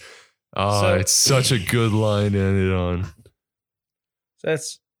 Oh, So- it's such a good line to end it on. So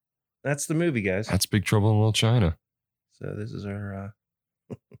that's the movie, guys. That's Big Trouble in Little China. So this is our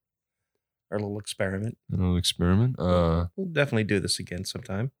our little experiment. A little experiment. We'll definitely do this again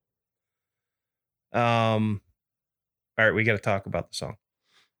sometime. All right, we got to talk about the song.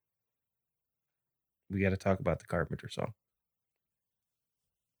 We got to talk about the Carpenter song.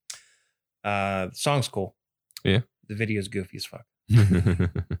 The song's cool. Yeah. The video's goofy as fuck.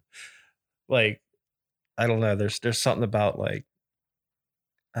 Like, I don't know. There's something about, like,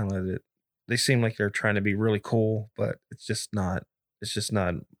 I don't know, that they seem like they're trying to be really cool, but it's just not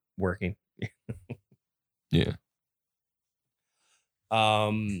working. Yeah.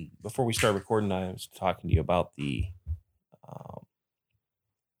 Before we start recording, I was talking to you about the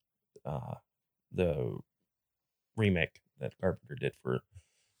remake that Carpenter did for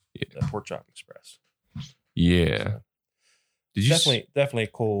the Pork Chop Express. Yeah. So Did you definitely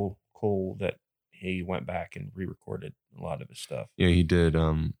cool that he went back and re-recorded a lot of his stuff. Yeah, he did.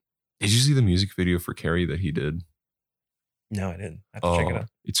 Did you see the music video for Carrie that he did? No, I didn't. I have to check it out.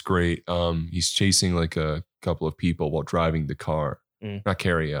 It's great. He's chasing like a couple of people while driving the car. Not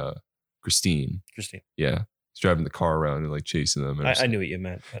Carrie, Christine. Yeah. He's driving the car around and like chasing them. And I knew what you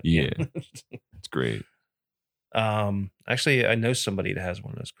meant. But yeah. It's great. Actually, I know somebody that has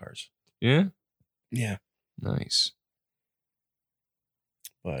one of those cars. Yeah? Yeah. Nice.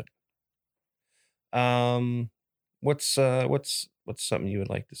 But what's something you would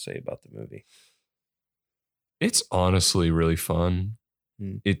like to say about the movie? It's honestly really fun.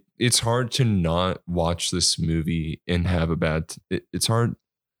 It's hard to not watch this movie and have a bad it's hard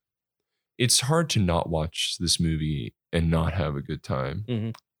to not watch this movie and not have a good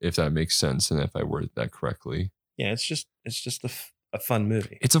time. If that makes sense and if I worded that correctly. Yeah, it's just a fun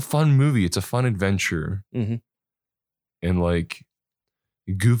movie. It's a fun movie. It's a fun adventure. And like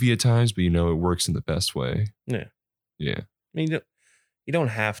goofy at times, but it works in the best way. Yeah. Yeah. I mean, you don't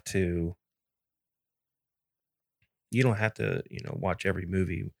have to watch every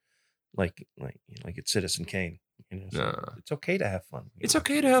movie like it's Citizen Kane. So it's okay to have fun. It's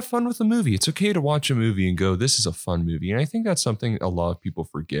okay to have fun with a movie. It's okay to watch a movie and go, this is a fun movie. And I think that's something a lot of people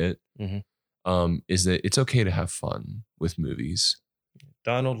forget. Is that it's okay to have fun with movies.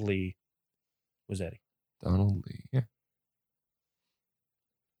 Donald Lee was Eddie. Donald Lee, yeah.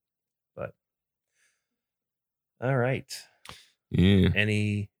 But all right. Yeah.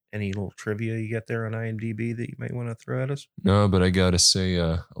 Any little trivia you got there on IMDb that you might want to throw at us? No, but I gotta say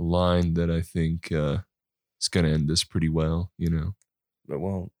a line that I think is gonna end this pretty well, But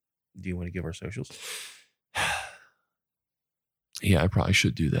well, do you want to give our socials? Yeah, I probably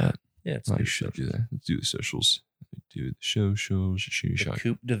should do that. Yeah, I should do that. Let's do the socials. Do the socials. The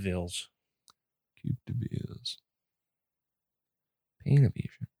Coupe de Villes. Coupe de Villes. Pain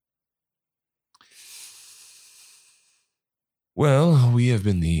evasion. Well, we have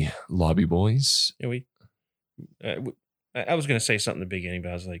been the Lobby Boys. Yeah, I was going to say something at the beginning, but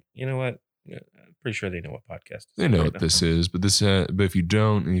I was like, you know what? I'm pretty sure they know what podcast is. They know what this is, but but if you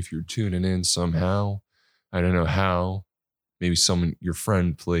don't, and if you're tuning in somehow, I don't know how. Maybe your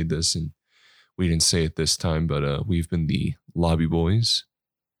friend played this and we didn't say it this time, but we've been the Lobby Boys.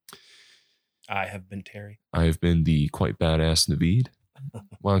 I have been Terry. I have been the quite badass Naveed.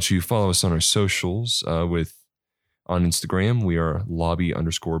 Why don't you follow us on our socials on Instagram, we are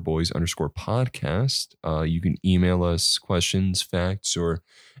lobby_boys_podcast. You can email us questions, facts, or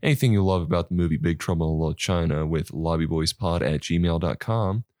anything you love about the movie Big Trouble in Little China with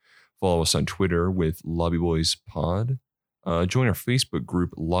lobbyboyspod@gmail.com. Follow us on Twitter with lobbyboyspod. Join our Facebook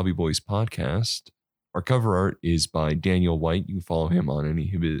group, Lobby Boys Podcast. Our cover art is by Daniel White. You can follow him on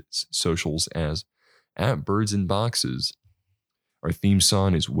any of his socials as @BirdsInBoxes. Our theme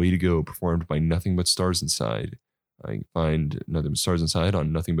song is Way to Go, performed by Nothing But Stars Inside. I can find Nothing But Stars Inside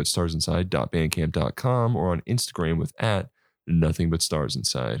on nothingbutstarsInside.bandcamp.com or on Instagram with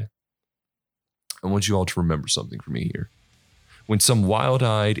 @NothingButStarsInside. I want you all to remember something for me here. When some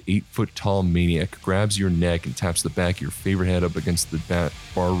wild-eyed, 8-foot-tall maniac grabs your neck and taps the back of your favorite head up against the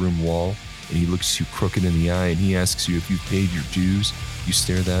barroom wall, and he looks you crooked in the eye and he asks you if you've paid your dues, you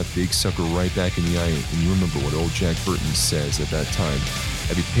stare that big sucker right back in the eye and you remember what old Jack Burton says at that time.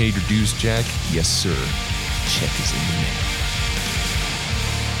 Have you paid your dues, Jack? Yes, sir. Check is in the mail.